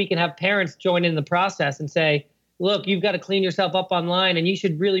maybe we can have parents join in the process and say, look, you've got to clean yourself up online, and you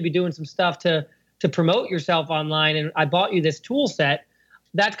should really be doing some stuff to promote yourself online. And I bought you this tool set.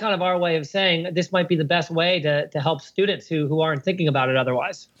 That's kind of our way of saying this might be the best way to help students who aren't thinking about it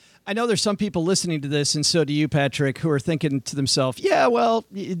otherwise. I know there's some people listening to this, and so do you, Patrick, who are thinking to themselves, yeah, well,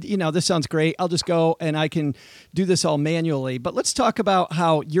 this sounds great. I'll just go and I can do this all manually. But let's talk about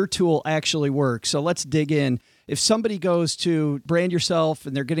how your tool actually works. So let's dig in. If somebody goes to Brand Yourself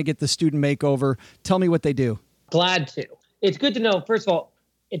and they're going to get the Student Makeover, tell me what they do. Glad to. It's good to know, first of all,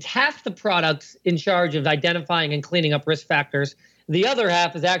 it's half the products in charge of identifying and cleaning up risk factors. The other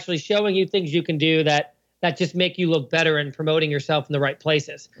half is actually showing you things you can do that just make you look better and promoting yourself in the right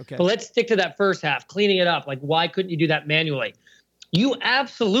places. Okay. But let's stick to that first half, cleaning it up. Like, why couldn't you do that manually? You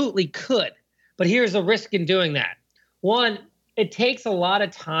absolutely could, but here's the risk in doing that. One, it takes a lot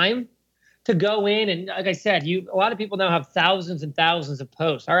of time to go in, and like I said, a lot of people now have thousands and thousands of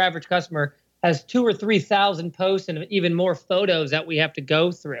posts. Our average customer has 2,000 or 3,000 posts and even more photos that we have to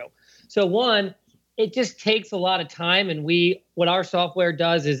go through. So one, it just takes a lot of time, and what our software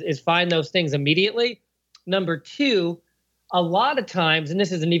does is find those things immediately. Number two, a lot of times, and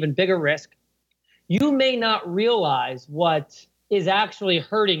this is an even bigger risk, you may not realize what is actually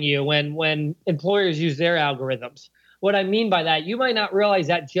hurting you when employers use their algorithms. What I mean by that, you might not realize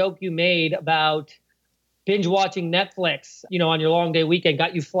that joke you made about binge watching Netflix, on your long day weekend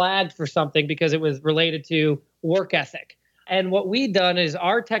got you flagged for something because it was related to work ethic. And what we've done is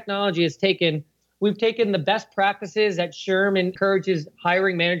our technology we've taken the best practices that SHRM encourages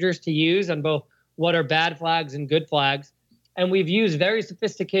hiring managers to use on both what are bad flags and good flags. And we've used very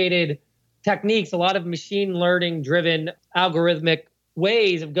sophisticated techniques, a lot of machine learning driven algorithmic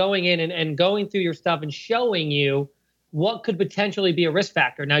ways of going in and going through your stuff and showing you what could potentially be a risk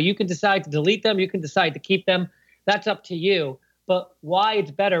factor. Now, you can decide to delete them. You can decide to keep them. That's up to you. But why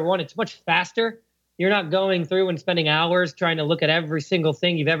it's better, one, it's much faster. You're not going through and spending hours trying to look at every single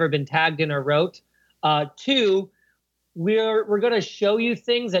thing you've ever been tagged in or wrote. Two, we're going to show you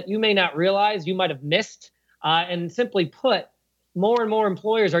things that you may not realize you might have missed. And simply put, more and more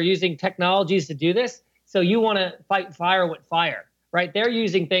employers are using technologies to do this. So you want to fight fire with fire, right? They're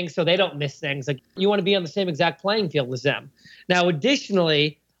using things so they don't miss things. Like, you want to be on the same exact playing field as them. Now,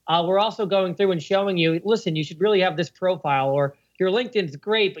 additionally, we're also going through and showing you, listen, you should really have this profile, or your LinkedIn's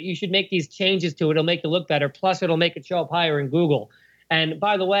great, but you should make these changes to it. It'll make you look better. Plus, it'll make it show up higher in Google. And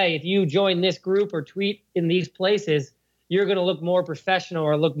by the way, if you join this group or tweet in these places, you're going to look more professional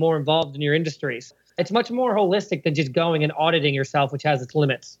or look more involved in your industries. It's much more holistic than just going and auditing yourself, which has its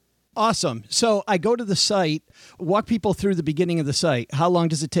limits. Awesome. So I go to the site, walk people through the beginning of the site. How long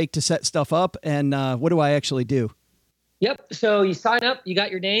does it take to set stuff up? And what do I actually do? Yep. So you sign up, you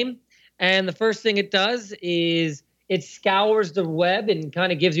got your name. And the first thing it does is it scours the web and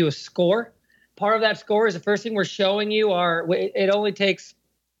kind of gives you a score. Part of that score is the first thing we're showing you it only takes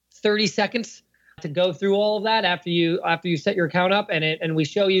 30 seconds to go through all of that after you set your account up, and we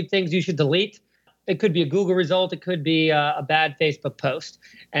show you things you should delete. It could be a Google result. It could be a bad Facebook post.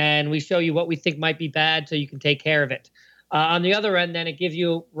 And we show you what we think might be bad so you can take care of it. On the other end, then it gives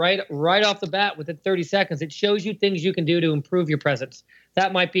you right off the bat within 30 seconds, it shows you things you can do to improve your presence.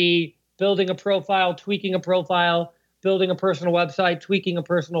 That might be building a profile, tweaking a profile, building a personal website, tweaking a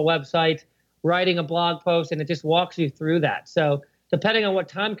personal website, writing a blog post, and it just walks you through that. So depending on what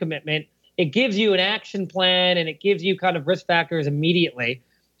time commitment, it gives you an action plan and it gives you kind of risk factors immediately.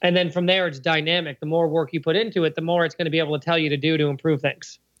 And then from there, it's dynamic. The more work you put into it, the more it's going to be able to tell you to do to improve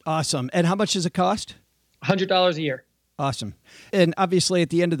things. Awesome. And how much does it cost? $100 a year. Awesome. And obviously at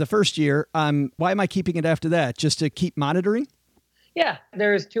the end of the first year, why am I keeping it after that? Just to keep monitoring? Yeah,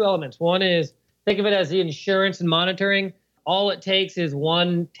 there's two elements. One is, think of it as the insurance and monitoring. All it takes is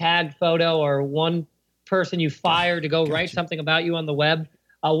one tagged photo or one person you fire to go write something about you on the web.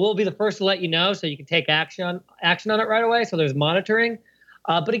 We'll be the first to let you know so you can take action on it right away. So there's monitoring.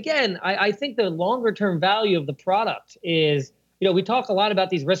 But again, I think the longer term value of the product is, we talk a lot about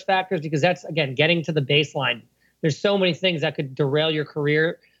these risk factors because that's, again, getting to the baseline. There's so many things that could derail your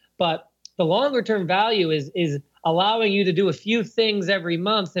career. But the longer term value is allowing you to do a few things every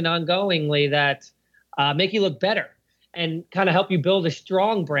month and ongoingly that make you look better and kind of help you build a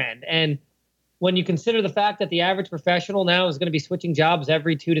strong brand. And when you consider the fact that the average professional now is going to be switching jobs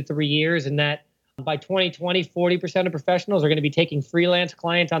every 2 to 3 years, and that by 2020, 40% of professionals are going to be taking freelance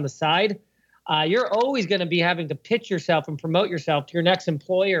clients on the side, you're always going to be having to pitch yourself and promote yourself to your next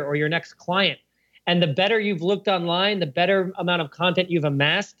employer or your next client. And the better you've looked online, the better amount of content you've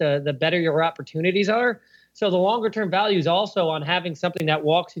amassed, the better your opportunities are. So the longer term value is also on having something that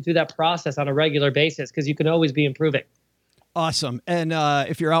walks you through that process on a regular basis, because you can always be improving. Awesome. And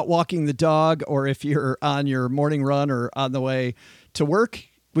if you're out walking the dog, or if you're on your morning run or on the way to work,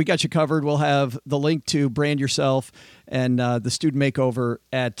 we got you covered. We'll have the link to Brand Yourself and the student makeover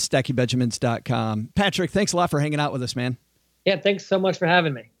at stackingbenjamins.com. Patrick, thanks a lot for hanging out with us, man. Yeah, thanks so much for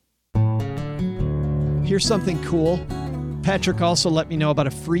having me. Here's something cool. Patrick also let me know about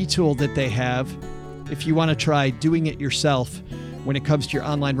a free tool that they have if you want to try doing it yourself when it comes to your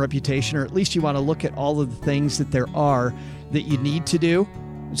online reputation, or at least you want to look at all of the things that there are that you need to do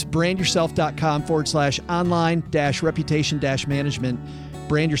It's brandyourself.com/online-reputation-management.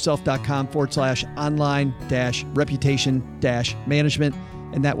 brandyourself.com/online-reputation-management.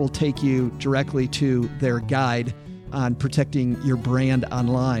 And that will take you directly to their guide on protecting your brand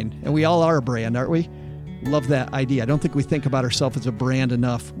online. And we all are a brand, aren't we? Love that idea. I don't think we think about ourselves as a brand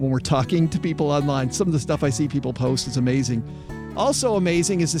enough when we're talking to people online. Some of the stuff I see people post is amazing. Also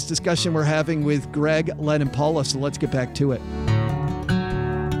amazing is this discussion we're having with Greg, Len, and Paula. So let's get back to it.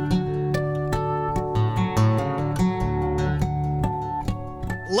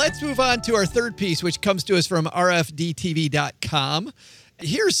 Let's move on to our third piece, which comes to us from rfdtv.com.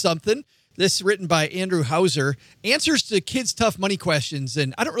 Here's something. This is written by Andrew Hauser. Answers to kids' tough money questions.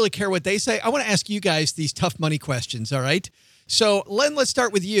 And I don't really care what they say. I want to ask you guys these tough money questions, all right? So, Len, let's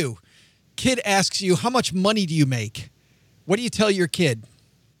start with you. Kid asks you, how much money do you make? What do you tell your kid?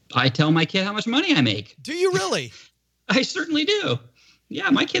 I tell my kid how much money I make. Do you really? I certainly do. Yeah,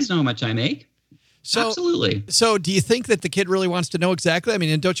 my kids know how much I make. So, absolutely. So do you think that the kid really wants to know exactly? I mean,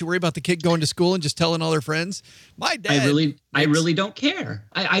 and don't you worry about the kid going to school and just telling all their friends? My dad. I really don't care.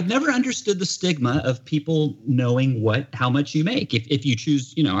 I've never understood the stigma of people knowing how much you make. If you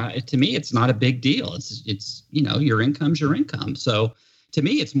choose, to me, it's not a big deal. It's your income's your income. So to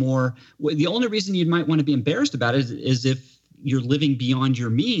me, it's more, the only reason you might want to be embarrassed about it is if you're living beyond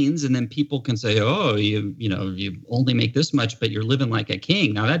your means, and then people can say, oh, you only make this much, but you're living like a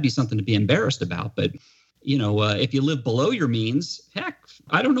king. Now that'd be something to be embarrassed about. But, if you live below your means, heck,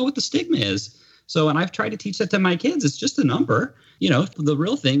 I don't know what the stigma is. So, and I've tried to teach that to my kids. It's just a number. The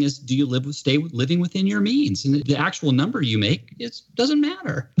real thing is, do you stay living within your means? And the actual number you make, it doesn't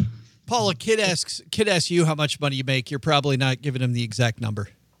matter. Paul, a kid asks you how much money you make. You're probably not giving him the exact number.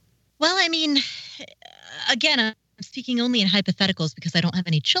 Well, I mean, again, I'm speaking only in hypotheticals because I don't have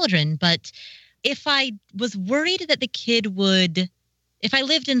any children. But if I was worried that the kid if I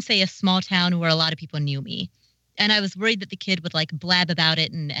lived in, say, a small town where a lot of people knew me, and I was worried that the kid would blab about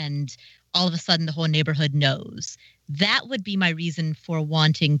it and all of a sudden the whole neighborhood knows, that would be my reason for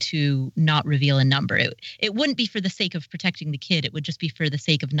wanting to not reveal a number. It wouldn't be for the sake of protecting the kid. It would just be for the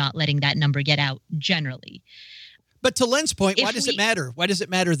sake of not letting that number get out generally. But to Len's point, why does it matter? Why does it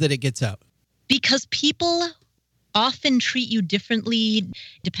matter that it gets out? Because people often treat you differently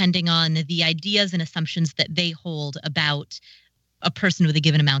depending on the ideas and assumptions that they hold about a person with a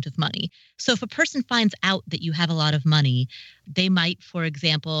given amount of money. So if a person finds out that you have a lot of money, they might, for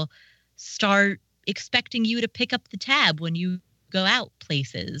example, start expecting you to pick up the tab when you go out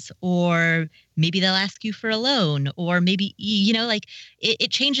places, or maybe they'll ask you for a loan, or maybe, it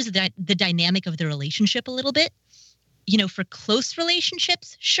changes the dynamic of the relationship a little bit. For close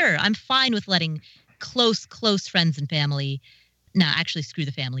relationships, sure, I'm fine with letting close friends and family. No, actually, screw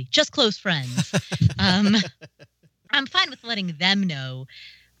the family. Just close friends. I'm fine with letting them know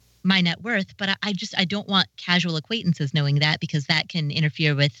my net worth, but I don't want casual acquaintances knowing that, because that can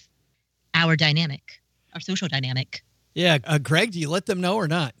interfere with our social dynamic. Yeah. Greg, do you let them know or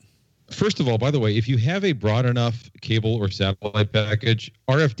not? First of all, by the way, if you have a broad enough cable or satellite package,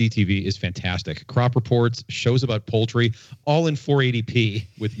 RFD-TV is fantastic. Crop reports, shows about poultry, all in 480p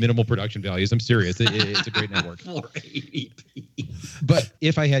with minimal production values. I'm serious. It's a great network. 480p. But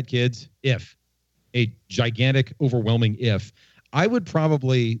if I had kids, a gigantic, overwhelming I would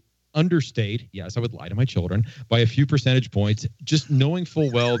probably understate, yes, I would lie to my children by a few percentage points, just knowing full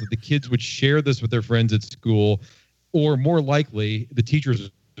well that the kids would share this with their friends at school, or more likely the teachers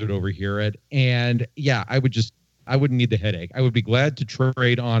would overhear it. And yeah, I wouldn't need the headache. I would be glad to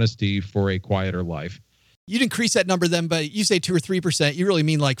trade honesty for a quieter life. You'd increase that number then, but you say 2 or 3%. You really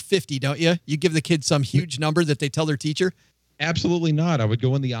mean 50, don't you? You give the kids some huge number that they tell their teacher? Absolutely not. I would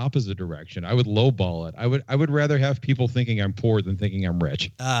go in the opposite direction. I would lowball it. I would rather have people thinking I'm poor than thinking I'm rich.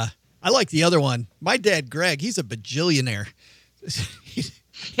 I like the other one. My dad, Greg, he's a bajillionaire.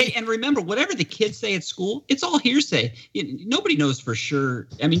 Hey, and remember, whatever the kids say at school, it's all hearsay. Nobody knows for sure.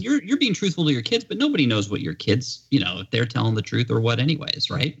 I mean, you're being truthful to your kids, but nobody knows what your kids, if they're telling the truth or what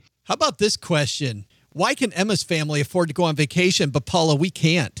anyways, right? How about this question? Why can Emma's family afford to go on vacation, but Paula, we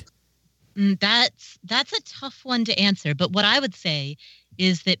can't? That's a tough one to answer. But what I would say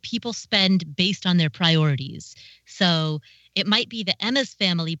is that people spend based on their priorities. So it might be that Emma's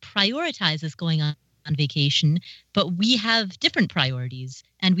family prioritizes going on vacation, but we have different priorities,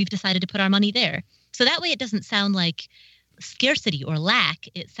 and we've decided to put our money there. So that way it doesn't sound like scarcity or lack.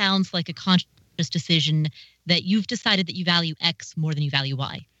 It sounds like a conscious decision that you've decided that you value X more than you value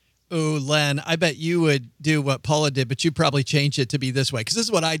Y. Oh, Len, I bet you would do what Paula did, but you probably change it to be this way. Because this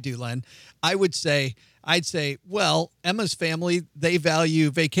is what I do, Len. I'd say, well, Emma's family, they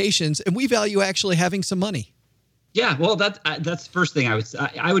value vacations, and we value actually having some money. Yeah, well, that's the first thing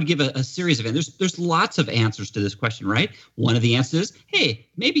I would give a series of answers. There's lots of answers to this question, right? One of the answers is, hey,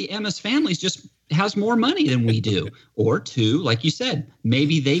 maybe Emma's family just has more money than we do. Or two, like you said,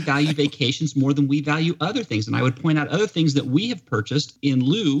 maybe they value vacations more than we value other things. And I would point out other things that we have purchased in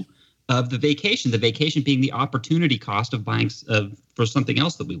lieu of the vacation being the opportunity cost of buying for something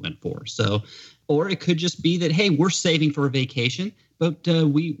else that we went for. So, or it could just be that, hey, we're saving for a vacation, but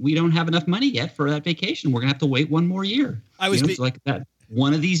we don't have enough money yet for that vacation. We're going to have to wait one more year. It's like that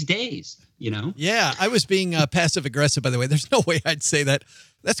one of these days, Yeah, I was being passive aggressive, by the way. There's no way I'd say that.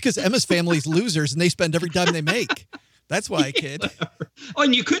 That's because Emma's family's losers and they spend every dime they make. That's why, kid. Oh,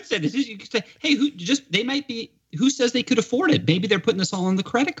 and you could say this. You could say, hey, who says they could afford it? Maybe they're putting this all on the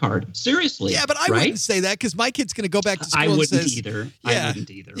credit card. Seriously. Yeah, but I wouldn't say that because my kid's going to go back to school I wouldn't and says, either. Yeah, I wouldn't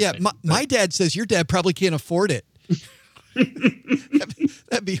either. Yeah, my dad says your dad probably can't afford it.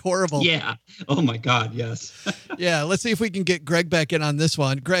 That'd be horrible. Yeah. Oh, my God. Yes. Yeah. Let's see if we can get Greg back in on this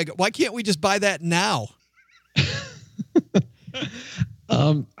one. Greg, why can't we just buy that now?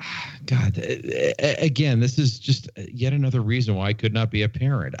 God, again, this is just yet another reason why I could not be a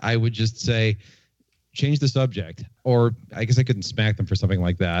parent. I would just say, change the subject, or I guess I couldn't smack them for something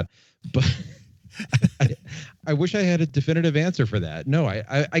like that. But I wish I had a definitive answer for that. No,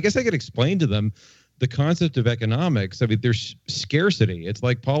 I guess I could explain to them the concept of economics. I mean, there's scarcity. It's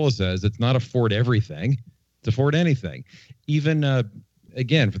like Paula says, it's not afford everything, it's afford anything. Even,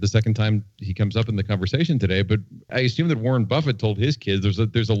 again, for the second time he comes up in the conversation today, but I assume that Warren Buffett told his kids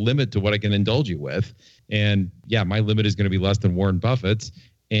there's a limit to what I can indulge you with. And yeah, my limit is going to be less than Warren Buffett's.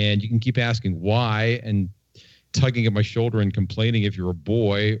 And you can keep asking why and tugging at my shoulder and complaining if you're a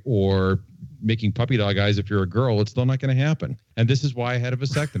boy or making puppy dog eyes if you're a girl. It's still not going to happen. And this is why I had a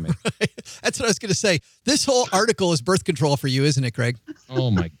vasectomy. That's what I was going to say. This whole article is birth control for you, isn't it, Greg?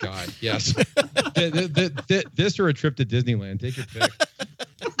 Oh, my God. Yes. This or a trip to Disneyland. Take your pick.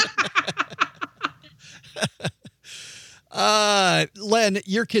 Len,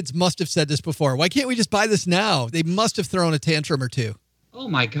 your kids must have said this before. Why can't we just buy this now? They must have thrown a tantrum or two. Oh,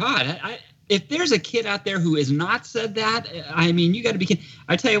 my God. If there's a kid out there who has not said that, I mean, you got to be kidding.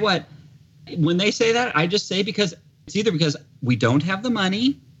 I tell you what, when they say that, I just say because it's either because we don't have the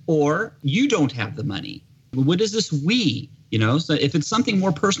money or you don't have the money. What is this we? So if it's something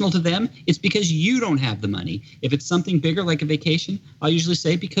more personal to them, it's because you don't have the money. If it's something bigger like a vacation, I'll usually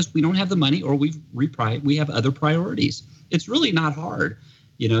say because we don't have the money or we have other priorities. It's really not hard.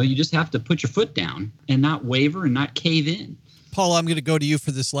 You just have to put your foot down and not waver and not cave in. Paula, I'm going to go to you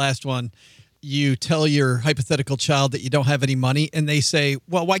for this last one. You tell your hypothetical child that you don't have any money and they say,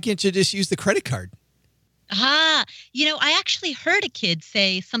 well, why can't you just use the credit card? I actually heard a kid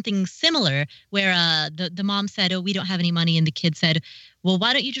say something similar where the mom said, oh, we don't have any money. And the kid said, well,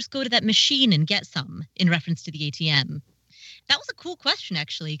 why don't you just go to that machine and get some, in reference to the ATM? That was a cool question,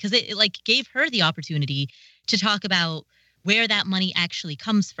 actually, because it gave her the opportunity to talk about where that money actually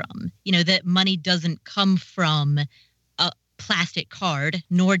comes from. That money doesn't come from a plastic card,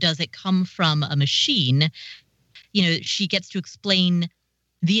 nor does it come from a machine. She gets to explain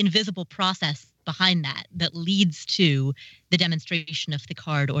the invisible process behind that leads to the demonstration of the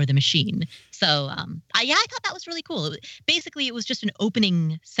card or the machine. So I thought that was really cool. Basically, it was just an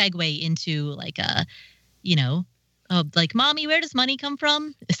opening segue into mommy, where does money come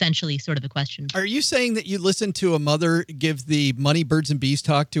from? Essentially, sort of a question. Are you saying that you listened to a mother give the money, birds, and bees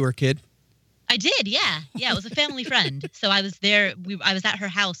talk to her kid? I did, yeah. Yeah, it was a family friend. So I was there. I was at her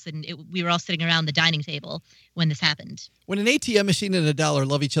house, and we were all sitting around the dining table when this happened. When an ATM machine and a dollar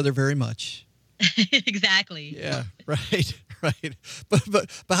love each other very much. Exactly. Yeah, right.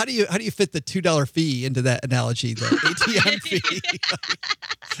 But how do you fit the $2 fee into that analogy? The ATM fee.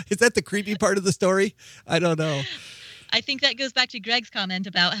 Is that the creepy part of the story? I don't know. I think that goes back to Greg's comment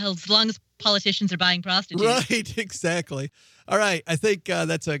about how as long as politicians are buying prostitutes. Right, exactly. All right, I think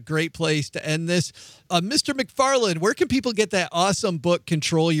that's a great place to end this. Mr. McFarland, where can people get that awesome book,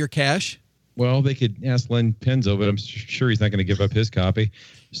 Control Your Cash? Well, they could ask Len Penzo, but I'm sure he's not going to give up his copy.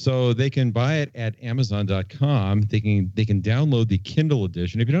 So they can buy it at Amazon.com. They can download the Kindle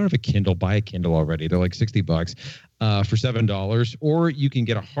edition. If you don't have a Kindle, buy a Kindle already. They're like $60 for $7. Or you can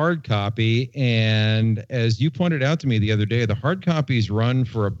get a hard copy. And as you pointed out to me the other day, the hard copies run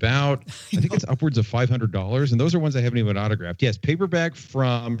for about, I think it's upwards of $500. And those are ones I haven't even autographed. Yes, paperback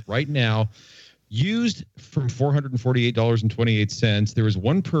from right now. Used from $448.28. There was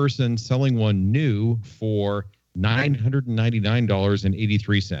one person selling one new for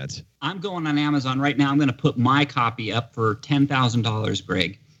 $999.83. I'm going on Amazon right now. I'm going to put my copy up for $10,000,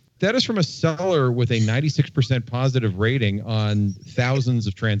 Greg. That is from a seller with a 96% positive rating on thousands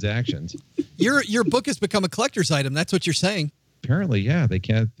of transactions. Your book has become a collector's item. That's what you're saying. Apparently, yeah. They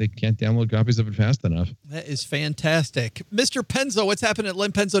can't download copies of it fast enough. That is fantastic. Mr. Penzo, what's happening at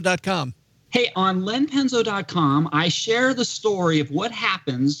lenpenzo.com? Hey, on lenpenzo.com, I share the story of what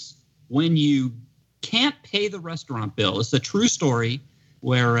happens when you can't pay the restaurant bill. It's a true story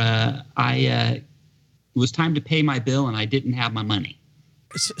where it was time to pay my bill and I didn't have my money.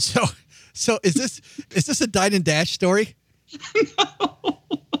 So is this a Dine and Dash story? No.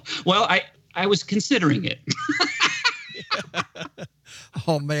 Well, I was considering it.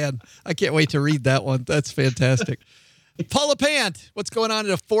 Oh man, I can't wait to read that one. That's fantastic. Paula Pant, what's going on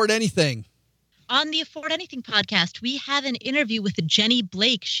at Afford Anything? On the Afford Anything podcast, we have an interview with Jenny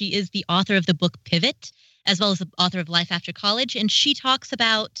Blake. She is the author of the book Pivot, as well as the author of Life After College, and she talks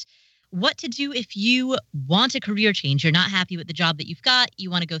about what to do if you want a career change. You're not happy with the job that you've got. You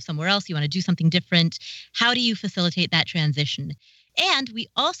want to go somewhere else. You want to do something different. How do you facilitate that transition? And we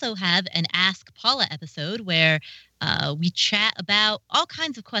also have an Ask Paula episode where we chat about all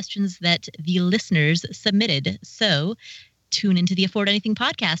kinds of questions that the listeners submitted. So tune into the Afford Anything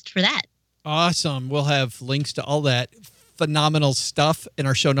podcast for that. Awesome. We'll have links to all that phenomenal stuff in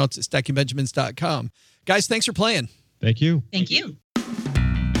our show notes at stackingbenjamins.com. Guys, thanks for playing. Thank you. Thank you.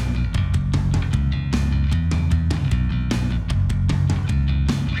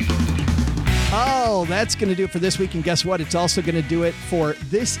 Oh, that's going to do it for this week. And guess what? It's also going to do it for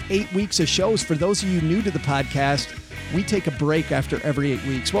this 8 weeks of shows. For those of you new to the podcast, we take a break after every 8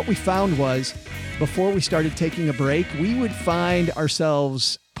 weeks. What we found was before we started taking a break, we would find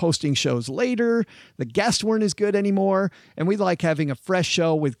ourselves posting shows later. The guests weren't as good anymore. And we like having a fresh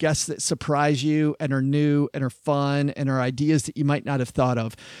show with guests that surprise you and are new and are fun and are ideas that you might not have thought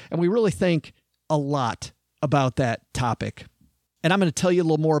of. And we really think a lot about that topic. And I'm going to tell you a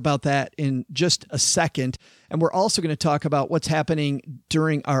little more about that in just a second. And we're also going to talk about what's happening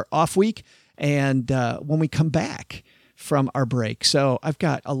during our off week and when we come back from our break. So I've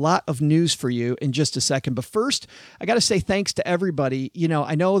got a lot of news for you in just a second. But first, I got to say thanks to everybody. You know,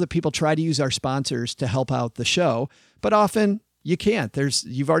 I know that people try to use our sponsors to help out the show, but often you can't.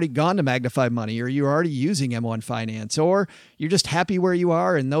 You've already gone to Magnify Money, or you're already using M1 Finance, or you're just happy where you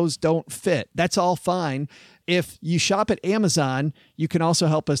are and those don't fit. That's all fine. If you shop at Amazon, you can also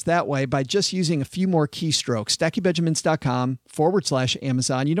help us that way by just using a few more keystrokes.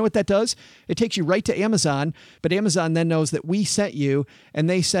 stackingbenjamins.com/Amazon. You know what that does? It takes you right to Amazon, but Amazon then knows that we sent you, and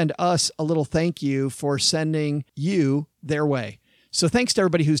they send us a little thank you for sending you their way. So thanks to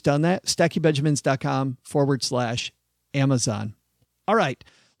everybody who's done that. stackingbenjamins.com/Amazon. All right,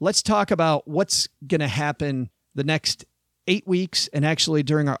 let's talk about what's going to happen the next 8 weeks and actually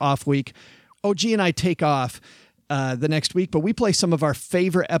during our off week. OG and I take off the next week, but we play some of our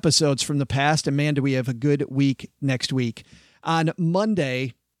favorite episodes from the past, and man, do we have a good week next week. On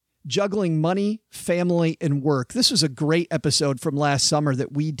Monday, juggling money, family, and work. This was a great episode from last summer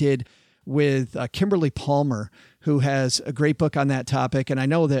that we did with Kimberly Palmer, who has a great book on that topic. And I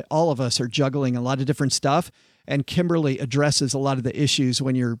know that all of us are juggling a lot of different stuff, and Kimberly addresses a lot of the issues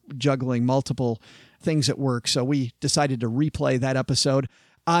when you're juggling multiple things at work. So we decided to replay that episode.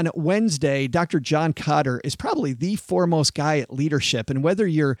 On Wednesday, Dr. John Kotter is probably the foremost guy at leadership. And whether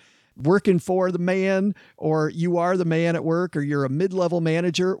you're working for the man or you are the man at work or you're a mid-level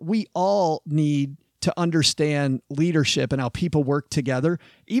manager, we all need to understand leadership and how people work together.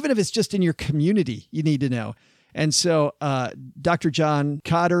 Even if it's just in your community, you need to know. And so Dr. John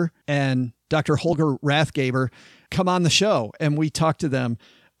Kotter and Dr. Holger Rathgaber come on the show, and we talk to them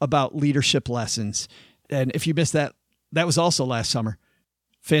about leadership lessons. And if you missed that, that was also last summer.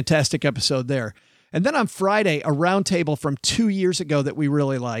 Fantastic episode there. And then on Friday, a roundtable from 2 years ago that we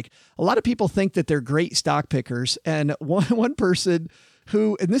really like. A lot of people think that they're great stock pickers. And one person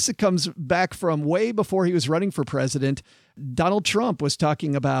who, and this comes back from way before he was running for president, Donald Trump was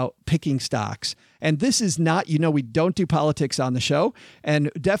talking about picking stocks. And this is not, we don't do politics on the show.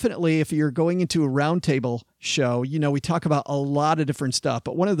 And definitely if you're going into a roundtable show, we talk about a lot of different stuff.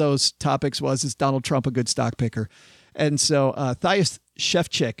 But one of those topics was, is Donald Trump a good stock picker? And so Thais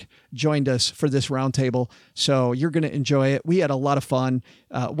Shevchik joined us for this roundtable. So you're going to enjoy it. We had a lot of fun.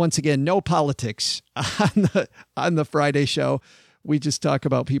 Once again, no politics on the Friday show. We just talk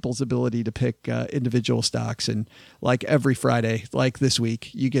about people's ability to pick individual stocks. And like every Friday, like this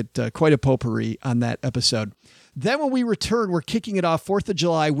week, you get quite a potpourri on that episode. Then when we return, we're kicking it off 4th of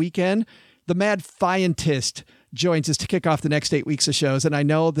July weekend. The Mad Fientist joins us to kick off the next 8 weeks of shows. And I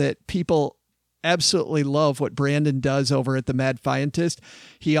know that people absolutely love what Brandon does over at the Mad Fientist.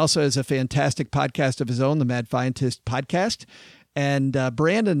 He also has a fantastic podcast of his own, the Mad Fientist podcast. And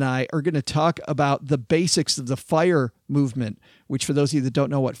Brandon and I are going to talk about the basics of the FIRE movement, which for those of you that don't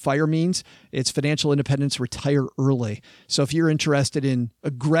know what FIRE means, it's financial independence, retire early. So if you're interested in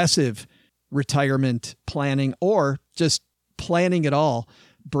aggressive retirement planning or just planning it all,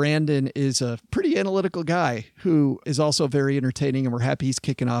 Brandon is a pretty analytical guy who is also very entertaining, and we're happy he's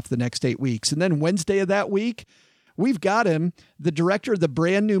kicking off the next 8 weeks. And then Wednesday of that week, we've got him, the director of the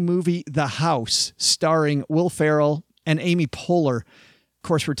brand new movie, The House, starring Will Ferrell and Amy Poehler. Of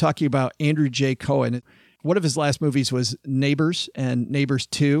course, we're talking about Andrew J. Cohen. One of his last movies was Neighbors and Neighbors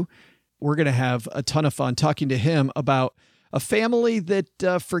 2. We're going to have a ton of fun talking to him about a family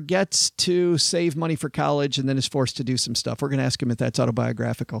that forgets to save money for college and then is forced to do some stuff. We're going to ask him if that's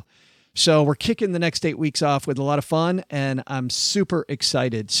autobiographical. So we're kicking the next 8 weeks off with a lot of fun, and I'm super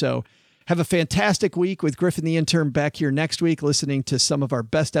excited. So have a fantastic week with Griffin the Intern back here next week, listening to some of our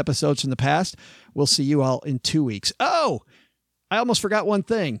best episodes from the past. We'll see you all in 2 weeks. Oh, I almost forgot one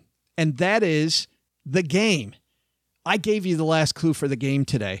thing, and that is the game. I gave you the last clue for the game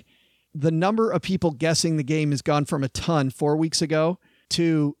today. The number of people guessing the game has gone from a ton 4 weeks ago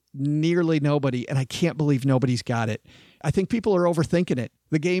to nearly nobody, and I can't believe nobody's got it. I think people are overthinking it.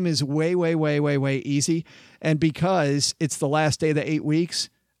 The game is way, way, way, way, way easy, and because it's the last day of the 8 weeks,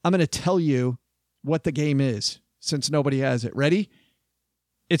 I'm going to tell you what the game is since nobody has it. Ready?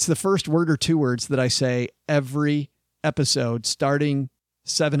 It's the first word or 2 words that I say every episode starting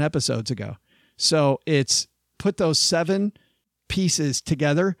 7 episodes ago. So it's put those 7 pieces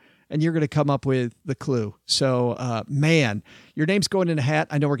together and you're going to come up with the clue. So, man, your name's going in a hat.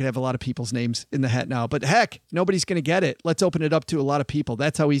 I know we're going to have a lot of people's names in the hat now, but heck, nobody's going to get it. Let's open it up to a lot of people.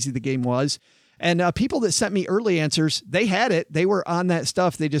 That's how easy the game was. And people that sent me early answers, they had it. They were on that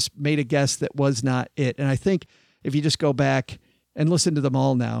stuff. They just made a guess that was not it. And I think if you just go back and listen to them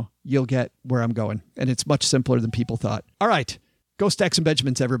all now, you'll get where I'm going. And it's much simpler than people thought. All right. Go Stacks and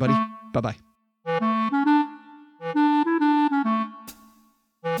Benjamins, everybody. Bye-bye.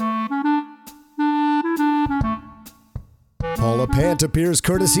 Paula Pant appears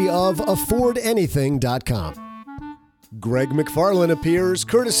courtesy of AffordAnything.com. Greg McFarlane appears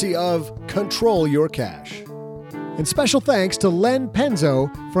courtesy of Control Your Cash. And special thanks to Len Penzo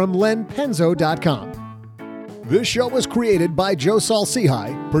from lenpenzo.com. This show was created by Joe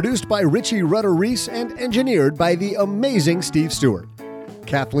Saul-Sehy, produced by Richie Rutter-Reese, and engineered by the amazing Steve Stewart.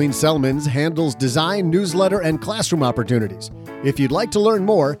 Kathleen Selmans handles design, newsletter, and classroom opportunities. If you'd like to learn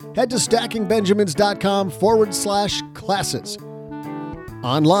more, head to stackingbenjamins.com/classes.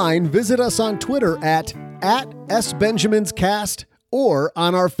 Online, visit us on Twitter at @SBenjaminsCast or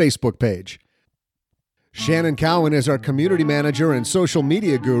on our Facebook page. Shannon Cowan is our community manager and social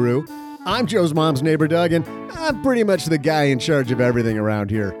media guru. I'm Joe's mom's neighbor, Doug, and I'm pretty much the guy in charge of everything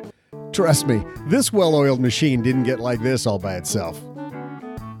around here. Trust me, this well-oiled machine didn't get like this all by itself.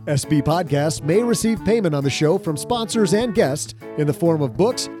 SB Podcasts may receive payment on the show from sponsors and guests in the form of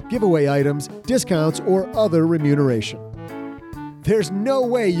books, giveaway items, discounts, or other remuneration. There's no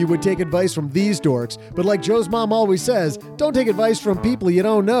way you would take advice from these dorks, but like Joe's mom always says, don't take advice from people you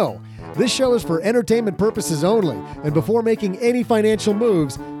don't know. This show is for entertainment purposes only, and before making any financial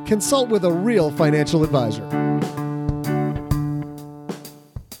moves, consult with a real financial advisor.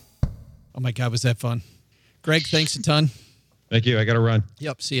 Oh my God, was that fun? Greg, thanks a ton. Thank you. I got to run.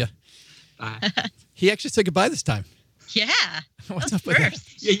 Yep, see ya. Bye. He actually said goodbye this time. Yeah. What's up with that?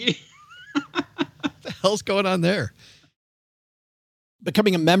 What the hell's going on there?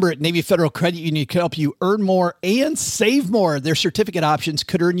 Becoming a member at Navy Federal Credit Union can help you earn more and save more. Their certificate options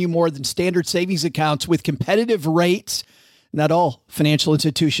could earn you more than standard savings accounts with competitive rates. Not all financial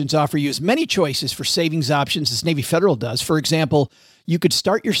institutions offer you as many choices for savings options as Navy Federal does. For example, you could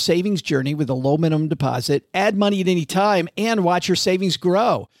start your savings journey with a low minimum deposit, add money at any time, and watch your savings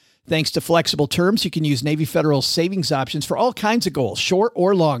grow. Thanks to flexible terms, you can use Navy Federal's savings options for all kinds of goals, short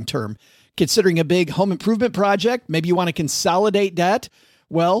or long term. Considering a big home improvement project, maybe you want to consolidate debt.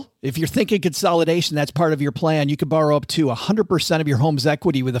 Well, if you're thinking consolidation, that's part of your plan. You can borrow up to 100% of your home's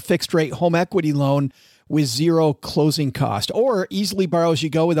equity with a fixed rate home equity loan with zero closing cost, or easily borrow as you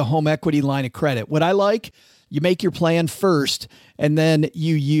go with a home equity line of credit. What I like, you make your plan first, and then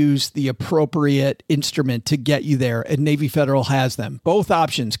you use the appropriate instrument to get you there, and Navy Federal has them. Both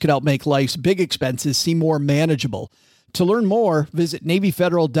options could help make life's big expenses seem more manageable. To learn more, visit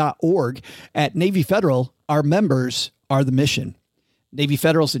NavyFederal.org. At Navy Federal, our members are the mission. Navy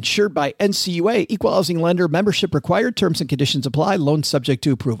Federal is insured by NCUA, Equal Housing Lender. Membership required. Terms and conditions apply. Loan subject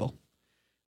to approval.